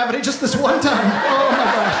on, gravity, just this one time. Oh my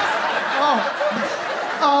gosh.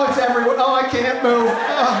 Oh, it's everywhere. Oh, I can't move.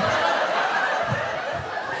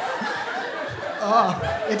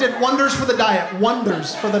 It did wonders for the diet.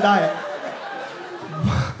 Wonders for the diet.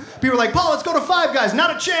 People are like, Paul, let's go to Five Guys.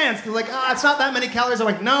 Not a chance. They're like, it's not that many calories. I'm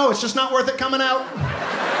like, no, it's just not worth it coming out.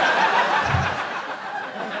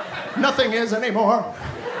 Nothing is anymore.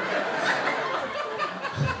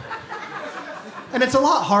 And it's a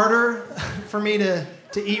lot harder for me to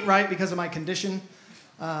eat right because of my condition.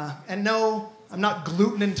 And no, I'm not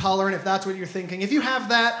gluten intolerant if that's what you're thinking. If you have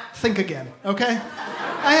that, think again, okay?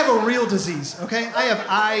 I have a real disease, okay? I have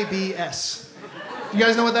IBS. You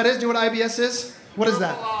guys know what that is? Do you know what IBS is? What is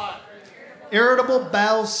that? Irritable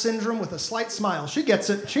bowel syndrome with a slight smile. She gets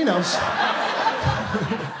it. She knows.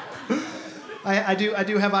 I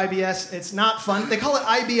do have IBS. It's not fun. They call it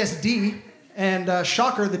IBSD, and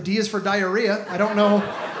shocker, the D is for diarrhea. I don't know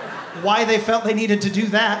why they felt they needed to do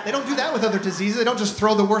that. They don't do that with other diseases. They don't just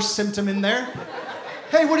throw the worst symptom in there.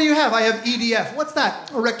 Hey, what do you have? I have EDF. What's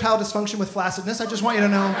that? Erectile dysfunction with flaccidness. I just want you to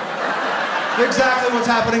know exactly what's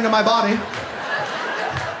happening to my body.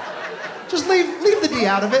 Just leave the D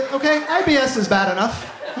out of it, okay? IBS is bad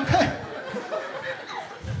enough, okay?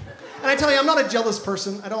 And I tell you, I'm not a jealous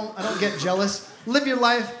person. I don't get jealous. Live your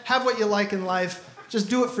life, have what you like in life. Just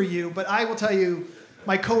do it for you. But I will tell you,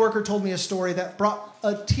 my coworker told me a story that brought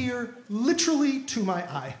a tear literally to my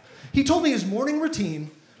eye. He told me his morning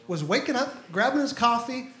routine was waking up, grabbing his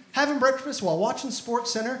coffee, having breakfast while watching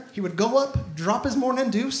SportsCenter. He would go up, drop his morning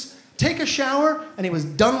deuce, take a shower, and he was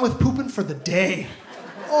done with pooping for the day.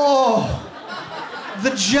 Oh,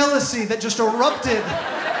 the jealousy that just erupted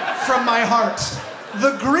from my heart.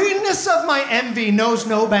 The greenness of my envy knows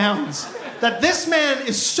no bounds. That this man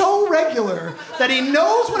is so regular that he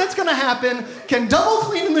knows when it's going to happen, can double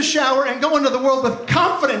clean in the shower, and go into the world with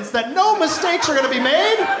confidence that no mistakes are going to be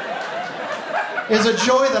made, is a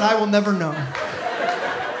joy that I will never know.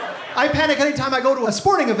 I panic anytime I go to a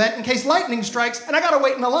sporting event in case lightning strikes and I gotta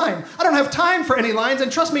wait in the line. I don't have time for any lines, and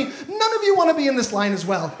trust me, none of you want to be in this line as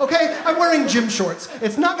well, okay? I'm wearing gym shorts.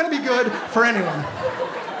 It's not gonna be good for anyone.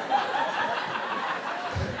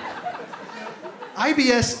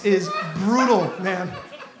 IBS is brutal, man.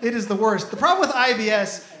 It is the worst. The problem with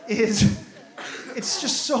IBS is it's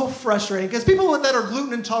just so frustrating because people that are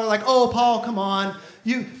gluten intolerant are like, oh, Paul, come on.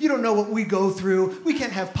 You don't know what we go through. We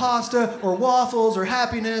can't have pasta or waffles or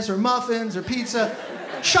happiness or muffins or pizza.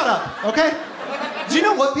 Shut up, okay? Do you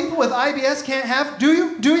know what people with IBS can't have? Do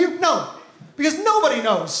you? Do you? No. Because nobody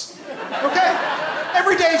knows, okay?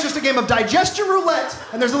 Every day is just a game of digestion roulette,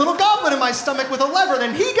 and there's a little goblin in my stomach with a lever,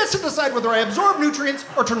 then he gets to decide whether I absorb nutrients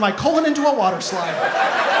or turn my colon into a water slide.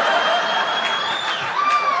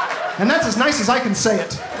 And that's as nice as I can say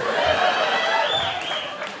it.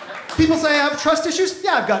 People say I have trust issues.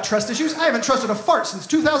 Yeah, I've got trust issues. I haven't trusted a fart since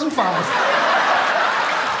 2005.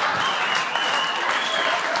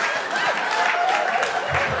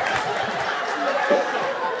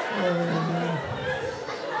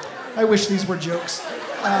 I wish these were jokes.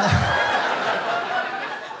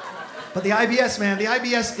 But the IBS, man, the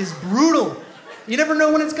IBS is brutal. You never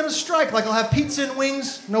know when it's gonna strike. Like, I'll have pizza and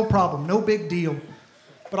wings, no problem, no big deal.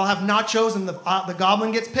 But I'll have nachos and the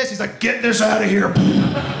goblin gets pissed. He's like, get this out of here.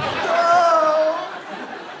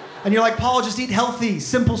 And you're like, Paul, just eat healthy,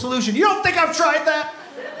 simple solution. You don't think I've tried that?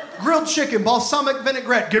 Grilled chicken, balsamic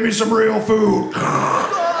vinaigrette, give me some real food.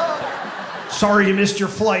 Sorry you missed your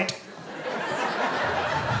flight.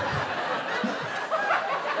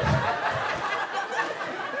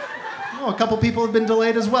 Oh, a couple people have been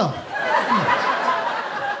delayed as well.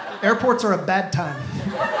 Airports are a bad time.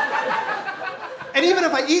 And even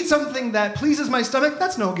if I eat something that pleases my stomach,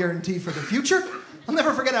 that's no guarantee for the future. I'll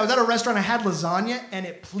never forget, I was at a restaurant, I had lasagna, and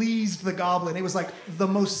it pleased the goblin. It was like the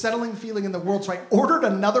most settling feeling in the world, so I ordered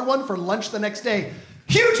another one for lunch the next day.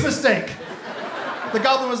 Huge mistake! The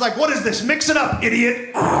goblin was like, what is this? Mix it up,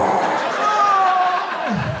 idiot!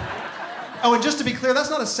 Oh, and just to be clear, that's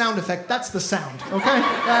not a sound effect, that's the sound, okay?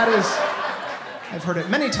 That is, I've heard it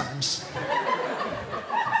many times.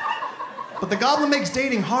 But the goblin makes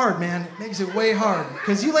dating hard, man. It makes it way hard.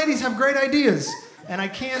 Because you ladies have great ideas, and I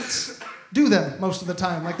can't do them most of the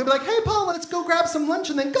time. Like, they'll be like, hey, Paul, let's go grab some lunch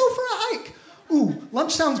and then go for a hike. Ooh,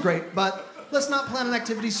 lunch sounds great, but let's not plan an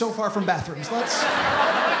activity so far from bathrooms. Let's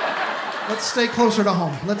stay closer to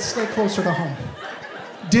home. Let's stay closer to home.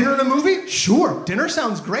 Dinner and a movie? Sure, dinner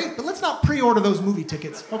sounds great, but let's not pre-order those movie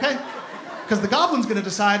tickets, okay? Because the goblin's gonna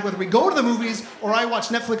decide whether we go to the movies or I watch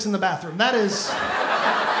Netflix in the bathroom. That is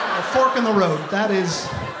a fork in the road. That is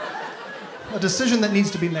a decision that needs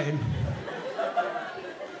to be made.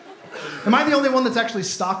 Am I the only one that's actually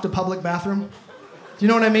stocked a public bathroom? Do you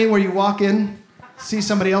know what I mean? Where you walk in, see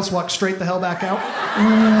somebody else walk straight the hell back out?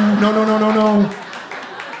 Ooh, no, no, no, no, no.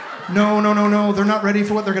 No, no, no, no. They're not ready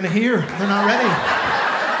for what they're gonna hear. They're not ready.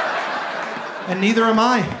 And neither am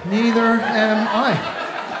I. Neither am I.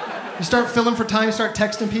 You start filling for time, you start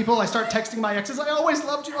texting people. I start texting my exes. I always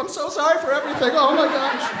loved you. I'm so sorry for everything. Oh my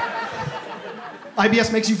gosh.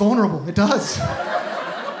 IBS makes you vulnerable. It does.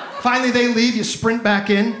 Finally, they leave. You sprint back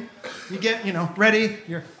in. You get, ready.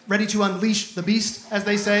 You're ready to unleash the beast, as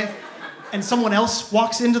they say. And someone else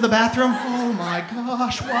walks into the bathroom. Oh my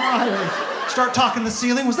gosh, why? Start talking to the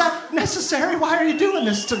ceiling. Was that necessary? Why are you doing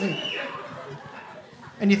this to me?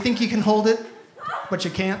 And you think you can hold it, but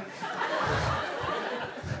you can't.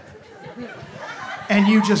 And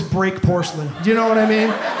you just break porcelain. Do you know what I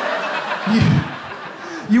mean?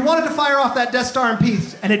 You wanted to fire off that Death Star in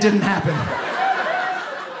peace, and it didn't happen.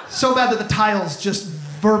 So bad that the tiles just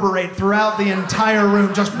reverberate throughout the entire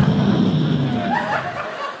room. Just.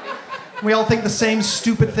 We all think the same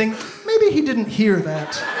stupid thing. Maybe he didn't hear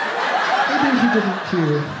that. Maybe he didn't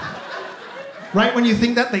hear. Right when you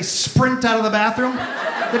think that, they sprint out of the bathroom.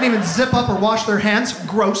 They didn't even zip up or wash their hands.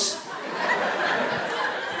 Gross.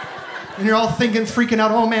 And you're all thinking, freaking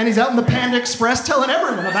out, oh man, he's out in the Panda Express telling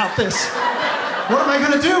everyone about this. What am I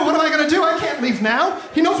gonna do? What am I gonna do? I can't leave now.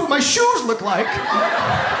 He knows what my shoes look like.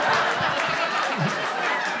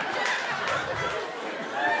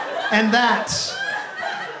 And that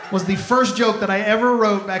was the first joke that I ever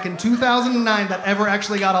wrote back in 2009 that ever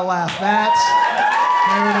actually got a laugh. There it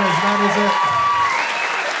is, that is it.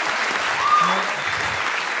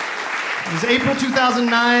 It was April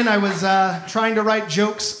 2009. I was trying to write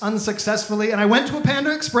jokes unsuccessfully, and I went to a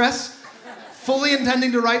Panda Express, fully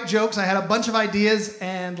intending to write jokes. I had a bunch of ideas,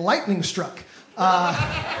 and lightning struck. And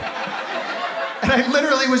I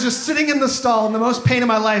literally was just sitting in the stall in the most pain of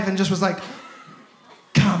my life and just was like,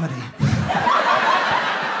 comedy.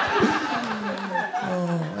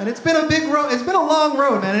 And it's been a big road. It's been a long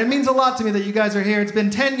road, man. And it means a lot to me that you guys are here. It's been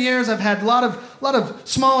 10 years. I've had a lot of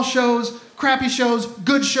small shows, crappy shows,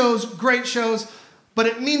 good shows, great shows. But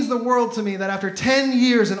it means the world to me that after 10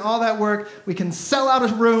 years and all that work, we can sell out a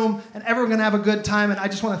room and everyone can have a good time. And I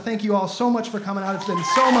just want to thank you all so much for coming out. It's been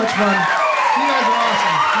so much fun. You guys are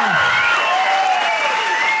awesome. Yeah.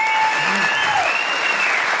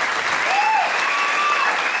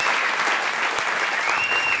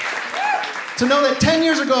 To know that 10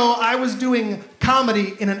 years ago, I was doing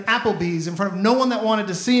comedy in an Applebee's in front of no one that wanted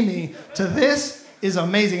to see me, to this, is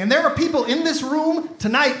amazing. And there are people in this room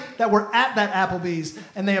tonight that were at that Applebee's,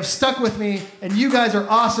 and they have stuck with me, and you guys are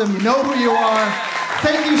awesome. You know who you are.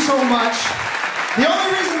 Thank you so much. The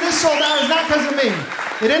only reason this sold out is not because of me.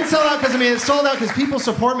 It didn't sell out because of me. It sold out because people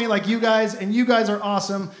support me like you guys, and you guys are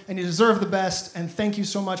awesome, and you deserve the best, and thank you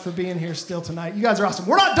so much for being here still tonight. You guys are awesome.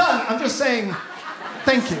 We're not done. I'm just saying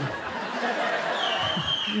thank you.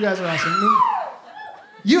 You guys are awesome.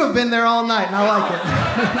 You have been there all night, and I like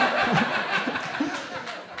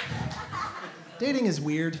it. Dating is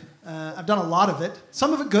weird. I've done a lot of it.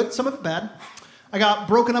 Some of it good, some of it bad. I got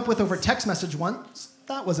broken up with over text message once.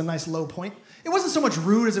 That was a nice low point. It wasn't so much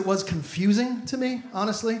rude as it was confusing to me,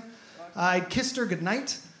 honestly. I kissed her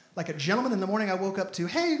goodnight like a gentleman. In the morning I woke up to,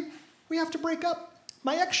 hey, we have to break up.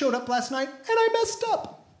 My ex showed up last night and I messed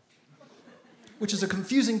up. Which is a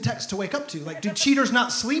confusing text to wake up to. Like, do cheaters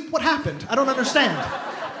not sleep? What happened? I don't understand.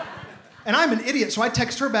 And I'm an idiot, so I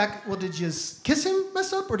text her back, well, did you kiss him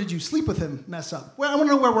mess up or did you sleep with him mess up? Well, I want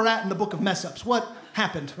to know where we're at in the book of mess ups. What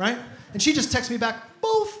happened, right? And she just texts me back,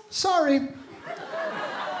 both, sorry.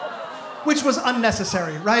 Which was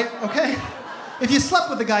unnecessary, right? Okay? If you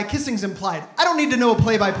slept with a guy, kissing's implied. I don't need to know a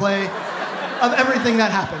play-by-play of everything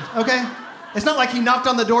that happened, okay? It's not like he knocked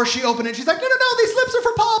on the door, she opened it, she's like, no, these lips are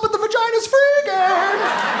for Paul, but the vagina's free again.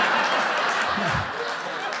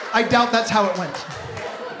 I doubt that's how it went.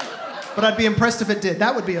 But I'd be impressed if it did.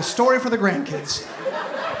 That would be a story for the grandkids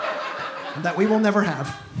that we will never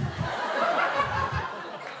have.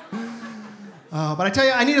 But I tell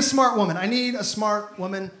you, I need a smart woman. I need a smart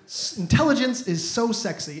woman. Intelligence is so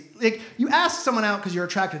sexy. Like, you ask someone out because you're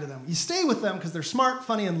attracted to them. You stay with them because they're smart,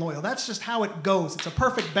 funny, and loyal. That's just how it goes. It's a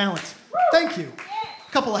perfect balance. Thank you.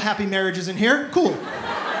 A couple of happy marriages in here. Cool.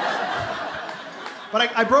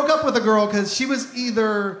 But I broke up with a girl because she was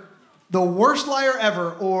either the worst liar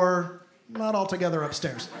ever or not altogether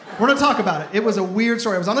upstairs. We're going to talk about it. It was a weird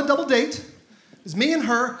story. I was on a double date. It was me and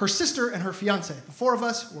her sister, and her fiance. The four of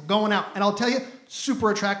us were going out. And I'll tell you, super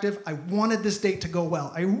attractive. I wanted this date to go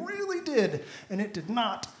well. I really did. And it did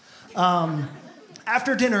not.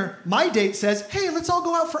 After dinner, my date says, hey, let's all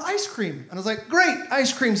go out for ice cream. And I was like, great,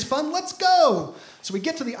 ice cream's fun, let's go. So we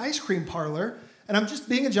get to the ice cream parlor, and I'm just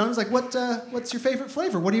being a gentleman. I was like, what's your favorite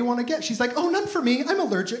flavor? What do you want to get? She's like, oh, none for me, I'm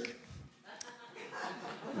allergic.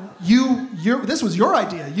 This was your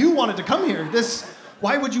idea. You wanted to come here.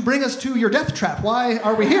 Why would you bring us to your death trap? Why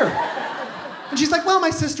are we here? And she's like, well, my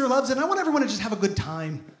sister loves it, and I want everyone to just have a good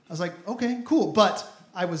time. I was like, okay, cool. But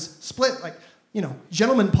I was split, like,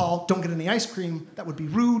 gentleman Paul, don't get any ice cream. That would be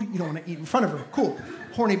rude. You don't want to eat in front of her. Cool.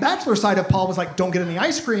 Horny bachelor side of Paul was like, don't get any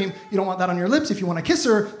ice cream. You don't want that on your lips. If you want to kiss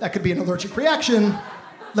her, that could be an allergic reaction.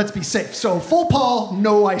 Let's be safe. So full Paul,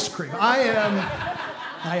 no ice cream. I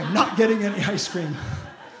am not getting any ice cream.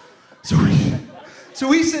 So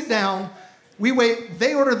we sit down. We wait,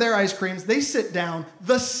 they order their ice creams, they sit down.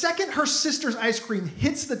 The second her sister's ice cream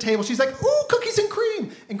hits the table, she's like, ooh, cookies and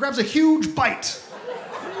cream, and grabs a huge bite.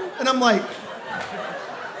 And I'm like,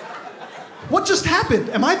 what just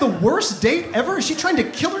happened? Am I the worst date ever? Is she trying to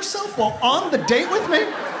kill herself while on the date with me?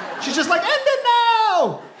 She's just like, end it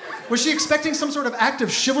now! Was she expecting some sort of act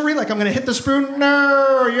of chivalry, like I'm gonna hit the spoon?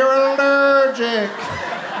 No, you're allergic.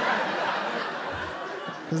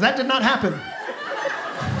 Because that did not happen.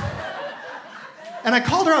 And I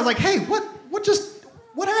called her, I was like, hey, what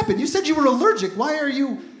happened? You said you were allergic. Why are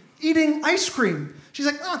you eating ice cream? She's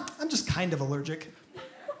like, I'm just kind of allergic.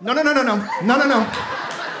 No.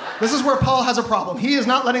 This is where Paul has a problem. He is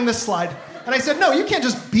not letting this slide. And I said, no, you can't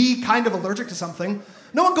just be kind of allergic to something.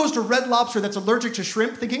 No one goes to Red Lobster that's allergic to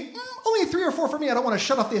shrimp thinking, only 3 or 4 for me. I don't want to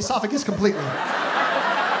shut off the esophagus completely.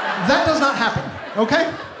 That does not happen,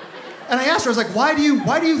 okay? And I asked her, I was like, why do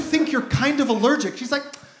you think you're kind of allergic? She's like,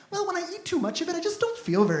 well, when I eat too much of it, I just don't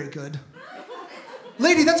feel very good.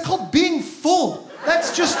 Lady, that's called being full.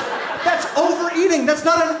 That's overeating. That's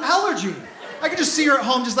not an allergy. I could just see her at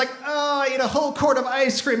home just like, I ate a whole quart of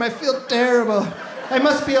ice cream. I feel terrible. I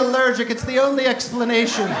must be allergic. It's the only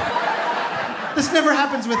explanation. This never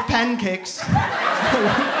happens with pancakes.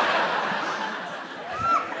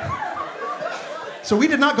 So we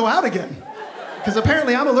did not go out again. Because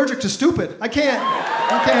apparently I'm allergic to stupid. I can't.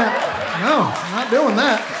 No, I'm not doing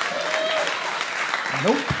that.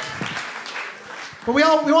 Nope. But we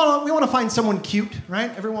want to find someone cute, right?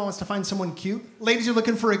 Everyone wants to find someone cute. Ladies are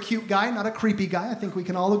looking for a cute guy, not a creepy guy. I think we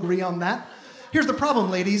can all agree on that. Here's the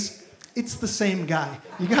problem, ladies. It's the same guy.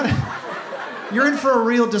 You're in for a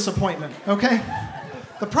real disappointment, okay?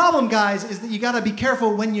 The problem, guys, is that you gotta be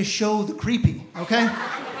careful when you show the creepy, okay?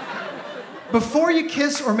 Before you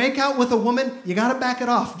kiss or make out with a woman, you gotta back it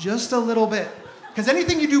off just a little bit. Because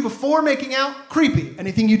anything you do before making out, creepy.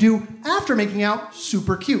 Anything you do after making out,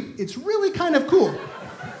 super cute. It's really kind of cool,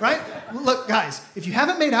 right? Look, guys, if you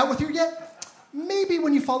haven't made out with her yet, maybe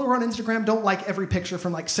when you follow her on Instagram, don't like every picture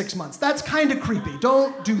from like 6 months. That's kind of creepy.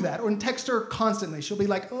 Don't do that. Or text her constantly. She'll be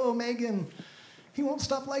like, oh, Megan, he won't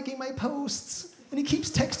stop liking my posts. And he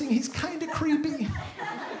keeps texting. He's kind of creepy.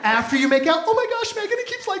 After you make out, oh my gosh, Megan, he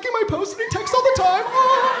keeps liking my posts and he texts all the time.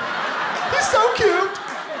 Oh, he's so cute.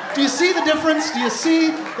 Do you see the difference? Do you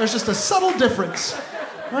see? There's just a subtle difference,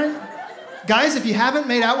 right? Guys, if you haven't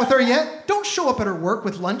made out with her yet, don't show up at her work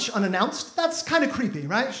with lunch unannounced. That's kind of creepy,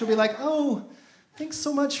 right? She'll be like, oh, thanks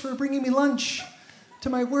so much for bringing me lunch to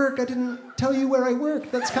my work. I didn't tell you where I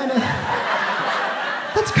work. That's kind of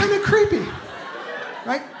creepy,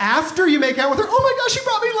 right? After you make out with her, oh my gosh, he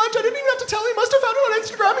brought me lunch. I didn't even have to tell him. He must have found it on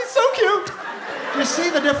Instagram. He's so cute. Do you see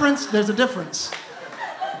the difference? There's a difference.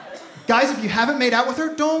 Guys, if you haven't made out with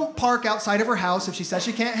her, don't park outside of her house if she says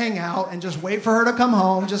she can't hang out and just wait for her to come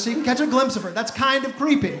home just so you can catch a glimpse of her. That's kind of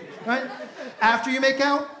creepy, right? After you make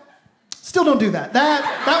out, still don't do that.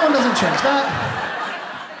 That one doesn't change.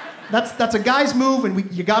 That's a guy's move,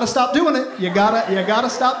 and you gotta stop doing it. You gotta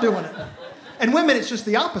stop doing it. And women, it's just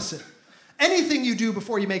the opposite. Anything you do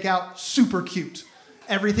before you make out, super cute.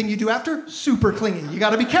 Everything you do after, super clingy. You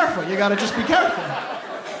gotta be careful. You gotta just be careful.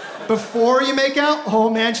 Before you make out, oh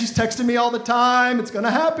man, she's texting me all the time. It's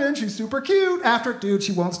gonna happen. She's super cute. After, dude,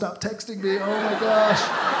 she won't stop texting me. Oh my gosh.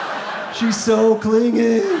 She's so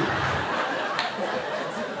clingy.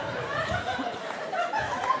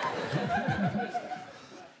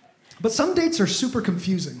 But some dates are super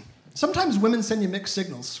confusing. Sometimes women send you mixed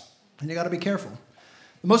signals, and you gotta be careful.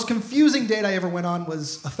 The most confusing date I ever went on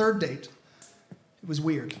was a third date. It was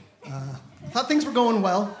weird. I thought things were going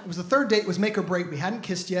well. It was the third date. It was make or break. We hadn't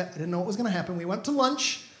kissed yet. I didn't know what was going to happen. We went to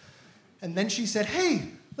lunch, and then she said, hey,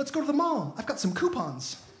 let's go to the mall. I've got some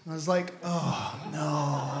coupons. I was like, oh,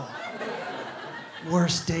 no.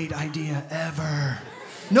 Worst date idea ever.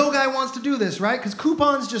 No guy wants to do this, right? Because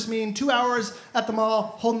coupons just mean 2 hours at the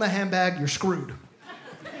mall, holding the handbag, you're screwed.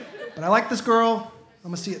 But I like this girl.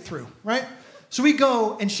 I'm going to see it through, right? So we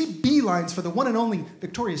go, and she beelines for the one and only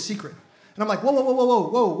Victoria's Secret. And I'm like, whoa, whoa, whoa, whoa, whoa,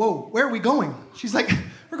 whoa, whoa, where are we going? She's like,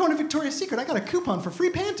 we're going to Victoria's Secret. I got a coupon for free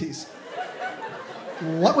panties.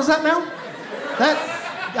 What was that now?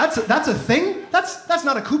 That's a thing? That's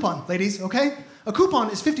not a coupon, ladies, okay? A coupon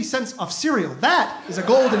is 50 cents off cereal. That is a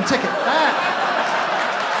golden ticket.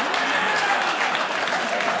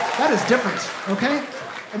 That is different, okay?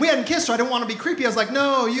 And we hadn't kissed, so I didn't want to be creepy. I was like,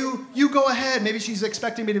 no, you go ahead. Maybe she's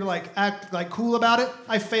expecting me to like act like cool about it.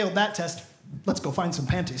 I failed that test. Let's go find some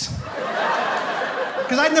panties.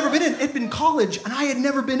 Because I'd never been in. It'd been college, and I had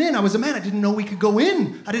never been in. I was a man. I didn't know we could go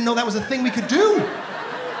in. I didn't know that was a thing we could do.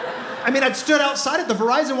 I mean, I'd stood outside at the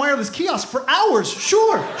Verizon wireless kiosk for hours.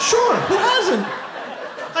 Sure. Who hasn't?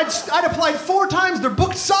 I'd applied 4 times. They're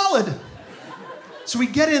booked solid. So we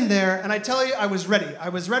get in there, and I tell you, I was ready. I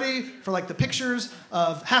was ready for like the pictures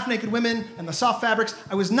of half-naked women and the soft fabrics.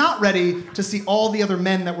 I was not ready to see all the other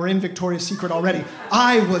men that were in Victoria's Secret already.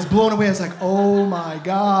 I was blown away. I was like, oh my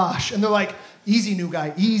gosh. And they're like, easy, new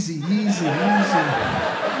guy, easy.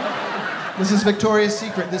 This is Victoria's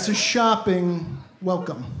Secret. This is shopping.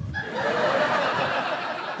 Welcome.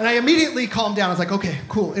 And I immediately calmed down. I was like, okay,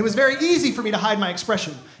 cool. It was very easy for me to hide my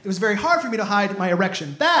expression. It was very hard for me to hide my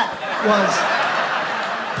erection. That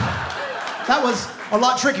was a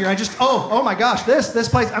lot trickier. Oh my gosh, this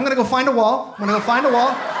place. I'm gonna go find a wall.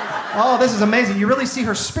 Oh, this is amazing. You really see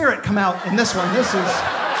her spirit come out in this one. This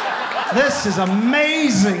is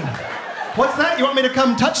amazing. What's that? You want me to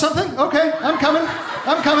come touch something? Okay, I'm coming.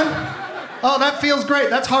 Oh, that feels great.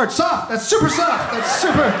 That's hard. Soft. That's super soft. That's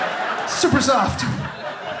super soft.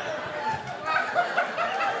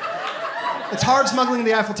 It's hard smuggling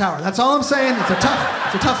the Eiffel Tower. That's all I'm saying. It's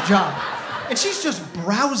a tough job. And she's just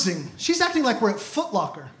browsing. She's acting like we're at Foot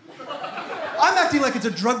Locker. I'm acting like it's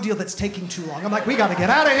a drug deal that's taking too long. I'm like, we gotta get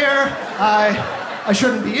out of here. I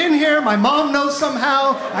shouldn't be in here. My mom knows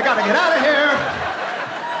somehow. I gotta get out of here.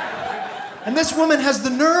 And this woman has the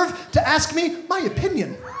nerve to ask me my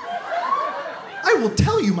opinion. I will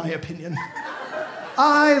tell you my opinion.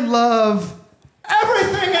 I love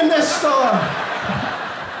everything in this store.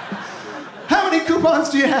 How many coupons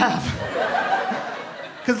do you have?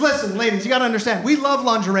 Because listen, ladies, you gotta understand, we love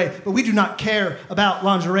lingerie, but we do not care about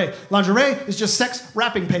lingerie. Lingerie is just sex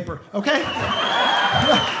wrapping paper, okay?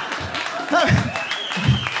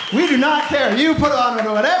 We do not care. You put on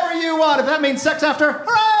whatever you want. If that means sex after,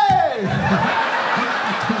 hooray!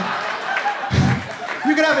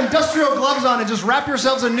 You could have industrial gloves on and just wrap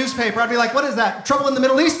yourselves in newspaper. I'd be like, what is that? Trouble in the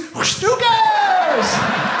Middle East? Who cares?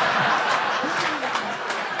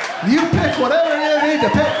 You pick whatever you need to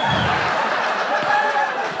pick.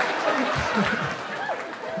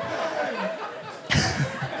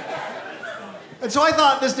 And so I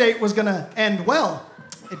thought this date was gonna end well.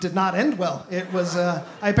 It did not end well. It was, I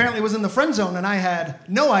apparently was in the friend zone and I had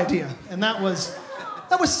no idea. And that was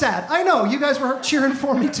sad. I know, you guys were cheering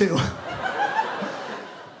for me too.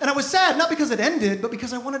 And I was sad, not because it ended, but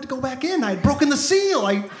because I wanted to go back in. I had broken the seal.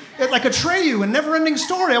 Like Atreyu in Never Ending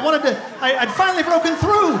Story. I'd finally broken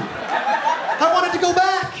through. I wanted to go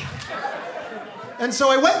back. And so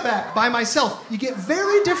I went back by myself. You get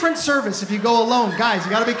very different service if you go alone. Guys, you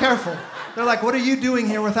gotta be careful. They're like, what are you doing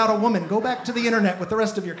here without a woman? Go back to the internet with the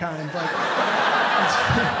rest of your kind. Like,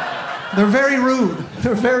 they're very rude.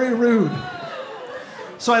 They're very rude.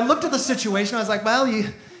 So I looked at the situation. I was like, well,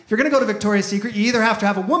 if you're going to go to Victoria's Secret, you either have to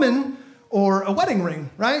have a woman or a wedding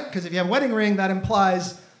ring, right? Because if you have a wedding ring, that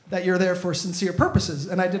implies that you're there for sincere purposes.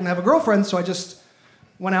 And I didn't have a girlfriend, so I just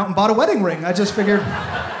went out and bought a wedding ring. I just figured,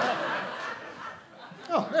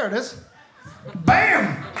 oh, there it is.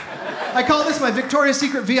 Bam! I call this my Victoria's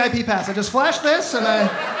Secret VIP pass. I just flash this and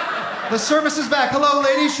the service is back. Hello,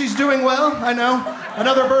 ladies, she's doing well. I know.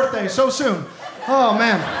 Another birthday, so soon. Oh,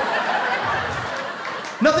 man.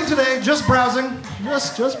 Nothing today, just browsing.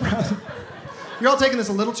 Just browsing. You're all taking this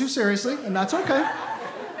a little too seriously, and that's okay.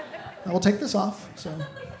 I will take this off, so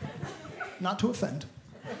not to offend.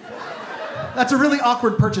 That's a really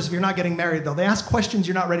awkward purchase if you're not getting married, though. They ask questions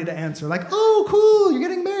you're not ready to answer. Like, oh, cool, you're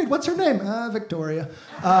getting married. What's her name? Victoria.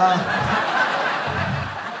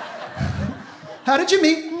 How did you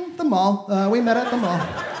meet? The mall. We met at the mall.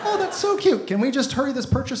 Oh, that's so cute. Can we just hurry this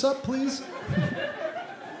purchase up, please?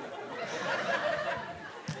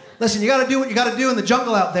 Listen, you gotta do what you gotta do in the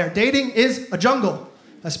jungle out there. Dating is a jungle.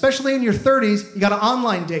 Especially in your 30s, you gotta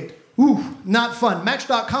online date. Ooh, not fun.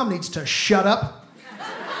 Match.com needs to shut up.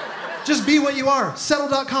 Just be what you are.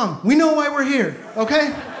 Settle.com. We know why we're here,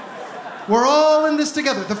 okay? We're all in this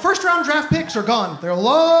together. The first round draft picks are gone. They're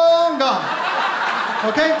long gone,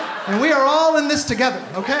 okay? And we are all in this together,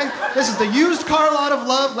 okay? This is the used car lot of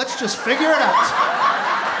love. Let's just figure it out,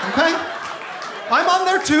 okay? I'm on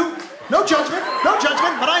there too. No judgment,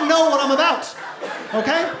 but I know what I'm about,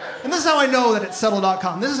 okay? And this is how I know that it's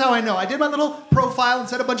Settle.com. This is how I know. I did my little profile and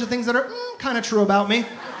said a bunch of things that are kind of true about me.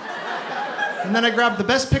 And then I grabbed the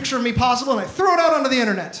best picture of me possible and I threw it out onto the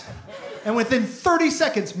internet. And within 30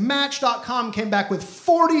 seconds, Match.com came back with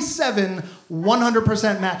 47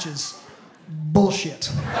 100% matches.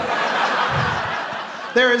 Bullshit.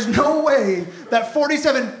 There is no way that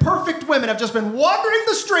 47 perfect women have just been wandering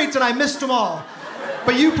the streets and I missed them all.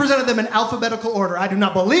 But you presented them in alphabetical order. I do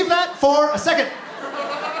not believe that for a second.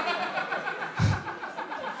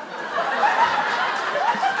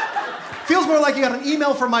 Feels more like you got an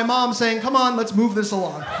email from my mom saying, come on, let's move this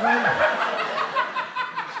along. Right?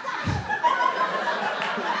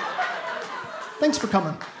 Thanks for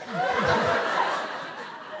coming.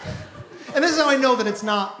 And this is how I know that it's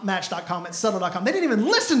not Match.com, it's Settle.com. They didn't even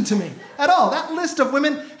listen to me at all. That list of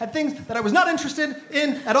women had things that I was not interested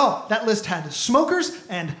in at all. That list had smokers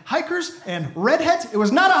and hikers and redheads. It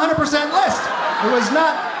was not a 100% list. It was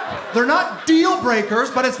not, they're not deal breakers,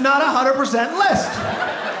 but it's not a 100% list.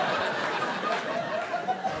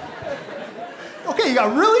 Okay, you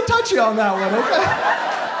got really touchy on that one, okay?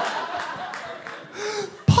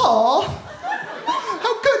 Paul,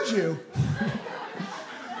 how could you?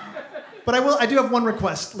 But I do have one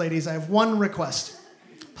request, ladies. I have one request.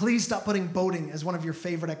 Please stop putting boating as one of your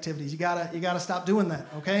favorite activities. You gotta stop doing that,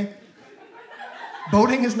 okay?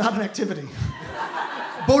 Boating is not an activity.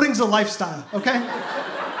 Boating's a lifestyle, okay?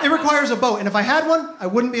 It requires a boat, and if I had one, I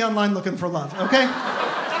wouldn't be online looking for love, okay?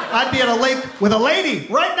 I'd be at a lake with a lady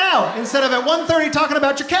right now instead of at 1:30 talking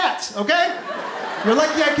about your cats, okay? You're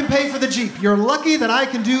lucky I can pay for the Jeep. You're lucky that I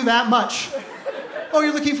can do that much. Oh,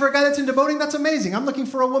 you're looking for a guy that's into boating? That's amazing. I'm looking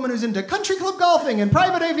for a woman who's into country club golfing and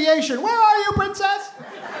private aviation. Where are you, princess?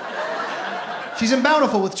 She's in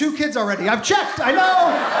Bountiful with 2 kids already. I've checked. I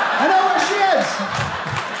know where she is.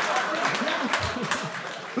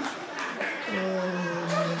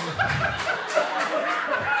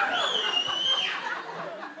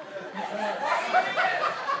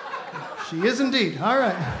 She is indeed. All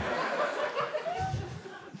right.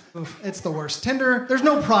 It's the worst. Tinder, there's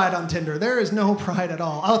no pride on Tinder. There is no pride at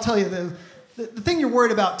all. I'll tell you, the thing you're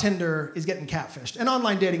worried about Tinder is getting catfished. And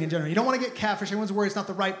online dating in general. You don't want to get catfished. Everyone's worried it's not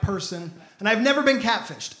the right person. And I've never been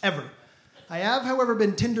catfished, ever. I have, however,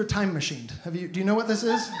 been Tinder time machined. Do you know what this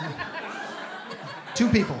is? 2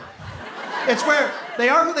 people. It's where they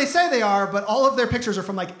are who they say they are, but all of their pictures are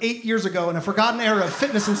from like 8 years ago in a forgotten era of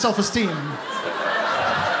fitness and self-esteem.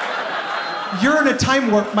 You're in a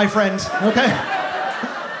time warp, my friend, okay?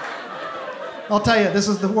 I'll tell you, this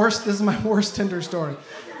is the worst. This is my worst Tinder story.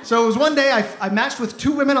 So it was one day I matched with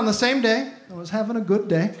 2 women on the same day. I was having a good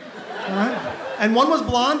day. All right. And one was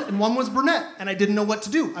blonde and one was brunette. And I didn't know what to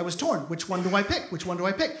do. I was torn. Which one do I pick? Which one do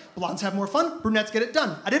I pick? Blondes have more fun. Brunettes get it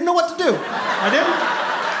done. I didn't know what to do. I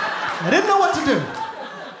didn't know what to do.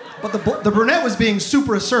 But the brunette was being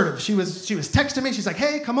super assertive. She was texting me. She's like,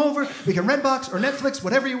 hey, come over. We can Redbox or Netflix,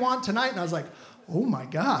 whatever you want tonight. And I was like, oh my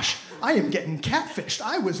gosh, I am getting catfished.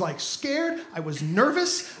 I was like scared. I was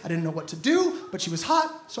nervous. I didn't know what to do. But she was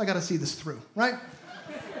hot, so I got to see this through, right?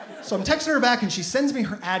 So I'm texting her back, and she sends me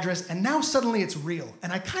her address, and now suddenly it's real.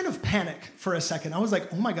 And I kind of panic for a second. I was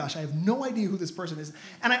like, oh my gosh, I have no idea who this person is.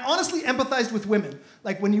 And I honestly empathized with women.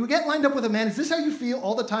 Like, when you get lined up with a man, is this how you feel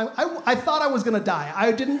all the time? I thought I was going to die.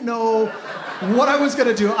 I didn't know what I was going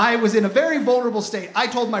to do. I was in a very vulnerable state. I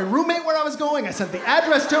told my roommate where I was going. I sent the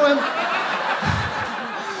address to him.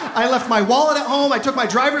 I left my wallet at home. I took my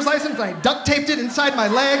driver's license, and I duct taped it inside my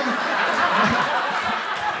leg.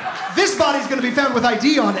 This body's gonna be found with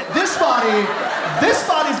ID on it. This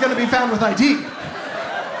body's gonna be found with ID.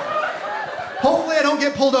 Hopefully I don't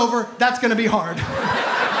get pulled over. That's gonna be hard.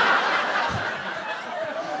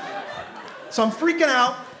 So I'm freaking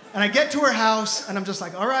out, and I get to her house, and I'm just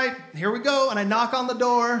like, all right, here we go. And I knock on the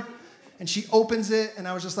door, and she opens it, and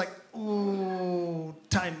I was just like, ooh,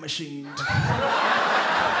 time machine.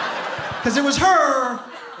 Because it was her,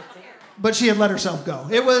 but she had let herself go.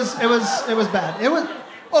 It was bad.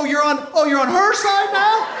 Oh, you're on her side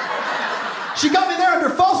now? She got me there under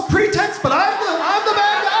false pretense, but I'm the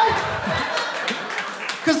bad guy?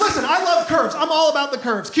 Because listen, I love curves. I'm all about the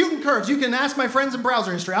curves. Cute and curves. You can ask my friends in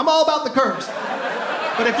browser history. I'm all about the curves.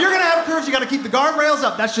 But if you're gonna have curves, you gotta keep the guardrails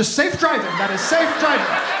up. That's just safe driving. That is safe driving.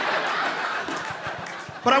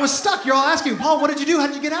 But I was stuck. You're all asking, Paul, what did you do? How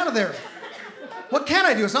did you get out of there? What can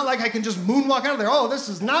I do? It's not like I can just moonwalk out of there. Oh, this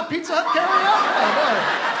is not Pizza Hut carry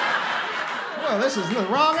out? Oh, this is the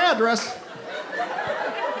wrong address.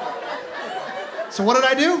 So what did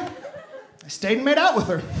I do? I stayed and made out with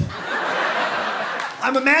her.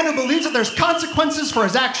 I'm a man who believes that there's consequences for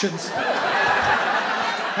his actions.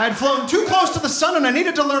 I had flown too close to the sun, and I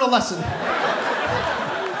needed to learn a lesson.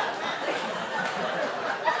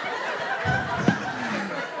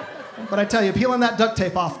 But I tell you, peeling that duct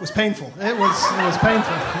tape off was painful. It was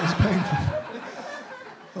painful. It was painful.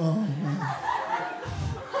 Oh, man.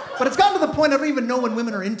 But it's gotten to the point I don't even know when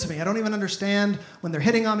women are into me. I don't even understand when they're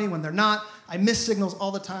hitting on me, when they're not. I miss signals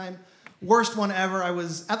all the time. Worst one ever, I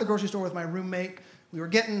was at the grocery store with my roommate. We were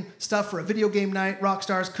getting stuff for a video game night.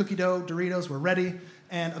 Rockstars, cookie dough, Doritos were ready.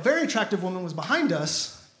 And a very attractive woman was behind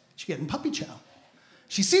us. She's getting puppy chow.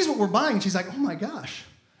 She sees what we're buying, and she's like, oh my gosh,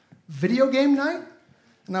 video game night?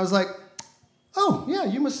 And I was like, oh, yeah,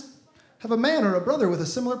 you must have a man or a brother with a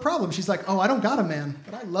similar problem. She's like, oh, I don't got a man,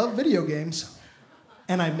 but I love video games.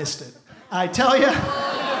 And I missed it. I tell you,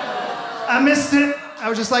 I missed it. I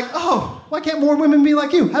was just like, oh, why can't more women be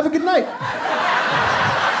like you? Have a good night.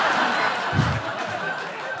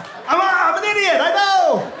 I'm an idiot, I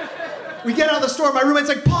know. We get out of the store, my roommate's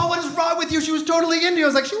like, Paul, what is wrong with you? She was totally into you. I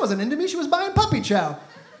was like, she wasn't into me, she was buying puppy chow.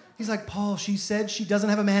 He's like, Paul, she said she doesn't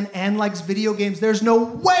have a man and likes video games. There's no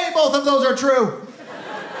way both of those are true.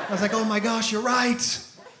 I was like, oh my gosh, you're right.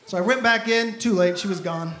 So I went back in, too late, she was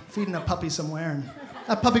gone, feeding a puppy somewhere, and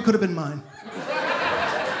that puppy could have been mine.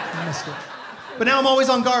 I missed it. But now I'm always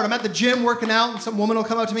on guard. I'm at the gym working out, and some woman will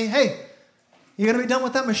come up to me, hey, you gonna be done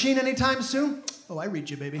with that machine anytime soon? Oh, I read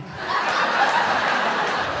you, baby.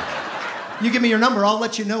 You give me your number, I'll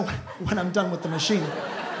let you know when I'm done with the machine.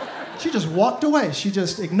 She just walked away. She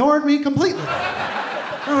just ignored me completely.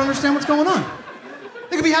 I don't understand what's going on.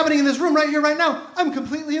 It could be happening in this room right here, right now. I'm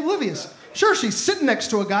completely oblivious. Sure, she's sitting next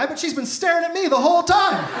to a guy, but she's been staring at me the whole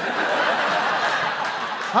time.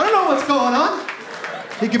 I don't know what's going on.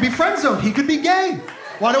 He could be friend zoned. He could be gay.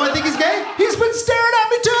 Why do I think he's gay? He's been staring at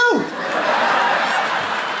me too.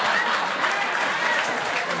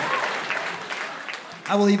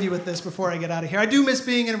 I will leave you with this before I get out of here. I do miss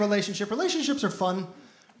being in a relationship. Relationships are fun.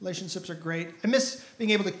 Relationships are great. I miss being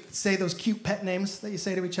able to say those cute pet names that you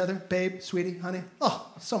say to each other. Babe, sweetie, honey.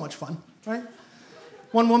 Oh, so much fun, right?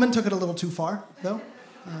 One woman took it a little too far, though.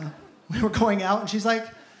 We were going out, and she's like,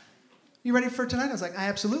 you ready for tonight? I was like, I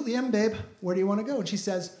absolutely am, babe. Where do you want to go? And she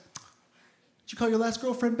says, did you call your last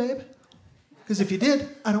girlfriend babe? Because if you did,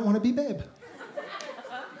 I don't want to be babe.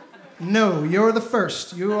 No, you're the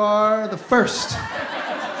first. You are the first.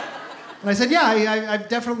 And I said, yeah, I've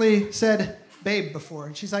definitely said babe before.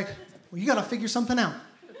 And she's like, well, you got to figure something out.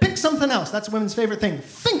 Pick something else. That's women's favorite thing.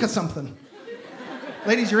 Think of something.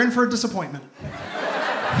 Ladies, you're in for a disappointment.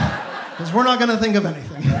 Because we're not going to think of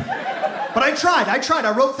anything. But I tried.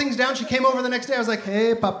 I wrote things down. She came over the next day. I was like,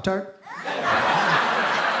 hey, Pop-Tart.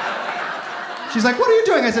 She's like, what are you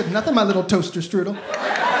doing? I said, nothing, my little toaster strudel.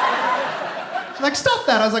 She's like, stop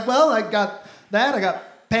that. I was like, well, I got that. I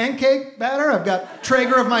got pancake batter. I've got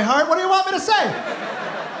Traeger of my heart. What do you want me to say?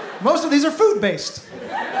 Most of these are food-based.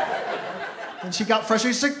 And she got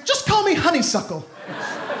frustrated. She's like, just call me Honeysuckle.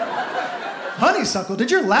 Honeysuckle? Did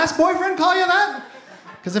your last boyfriend call you that?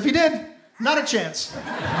 Because if he did, not a chance.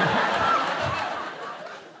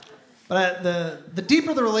 But the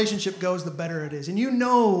deeper the relationship goes, the better it is. And you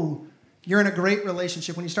know you're in a great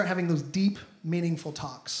relationship when you start having those deep, meaningful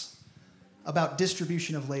talks about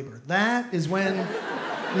distribution of labor. That is when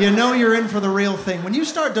you know you're in for the real thing. When you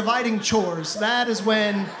start dividing chores, that is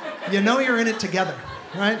when you know you're in it together,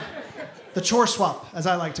 right? The chore swap, as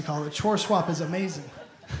I like to call it. Chore swap is amazing.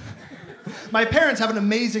 My parents have an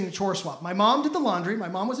amazing chore swap. My mom did the laundry. My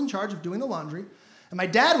mom was in charge of doing the laundry. And my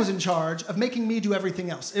dad was in charge of making me do everything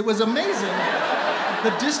else. It was amazing,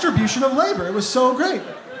 the distribution of labor. It was so great.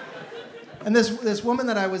 And this woman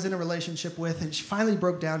that I was in a relationship with, and she finally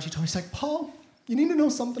broke down. She told me, she's like, Paul, you need to know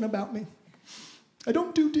something about me. I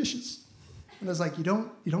don't do dishes. And I was like, you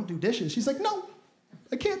don't do dishes? She's like, no,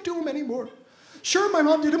 I can't do them anymore. Sure, my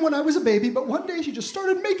mom did them when I was a baby, but one day she just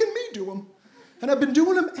started making me do them. And I've been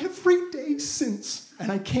doing them every day since.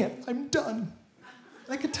 And I can't, I'm done. And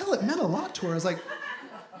I could tell it meant a lot to her. I was like,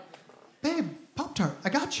 babe, Pop-Tart, I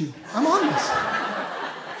got you. I'm on this.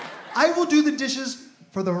 I will do the dishes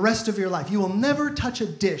for the rest of your life. You will never touch a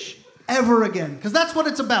dish ever again. Because that's what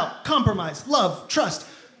it's about. Compromise, love, trust,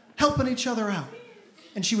 helping each other out.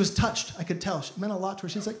 And she was touched. I could tell. It meant a lot to her.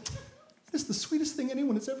 She's like, this is the sweetest thing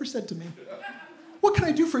anyone has ever said to me. What can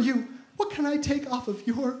I do for you? What can I take off of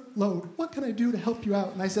your load? What can I do to help you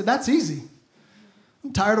out? And I said, that's easy.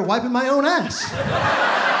 I'm tired of wiping my own ass.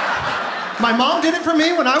 My mom did it for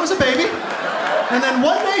me when I was a baby. And then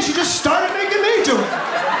one day she just started making me do it.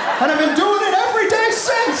 And I've been doing it every day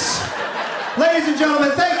since. Ladies and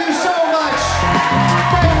gentlemen, thank you so much.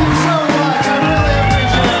 Thank you so much. I really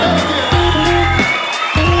appreciate it.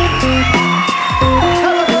 Thank you.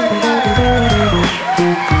 Have a great night.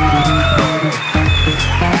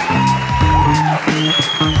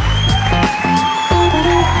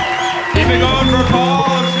 Keep it going for Paul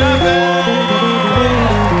Stephen.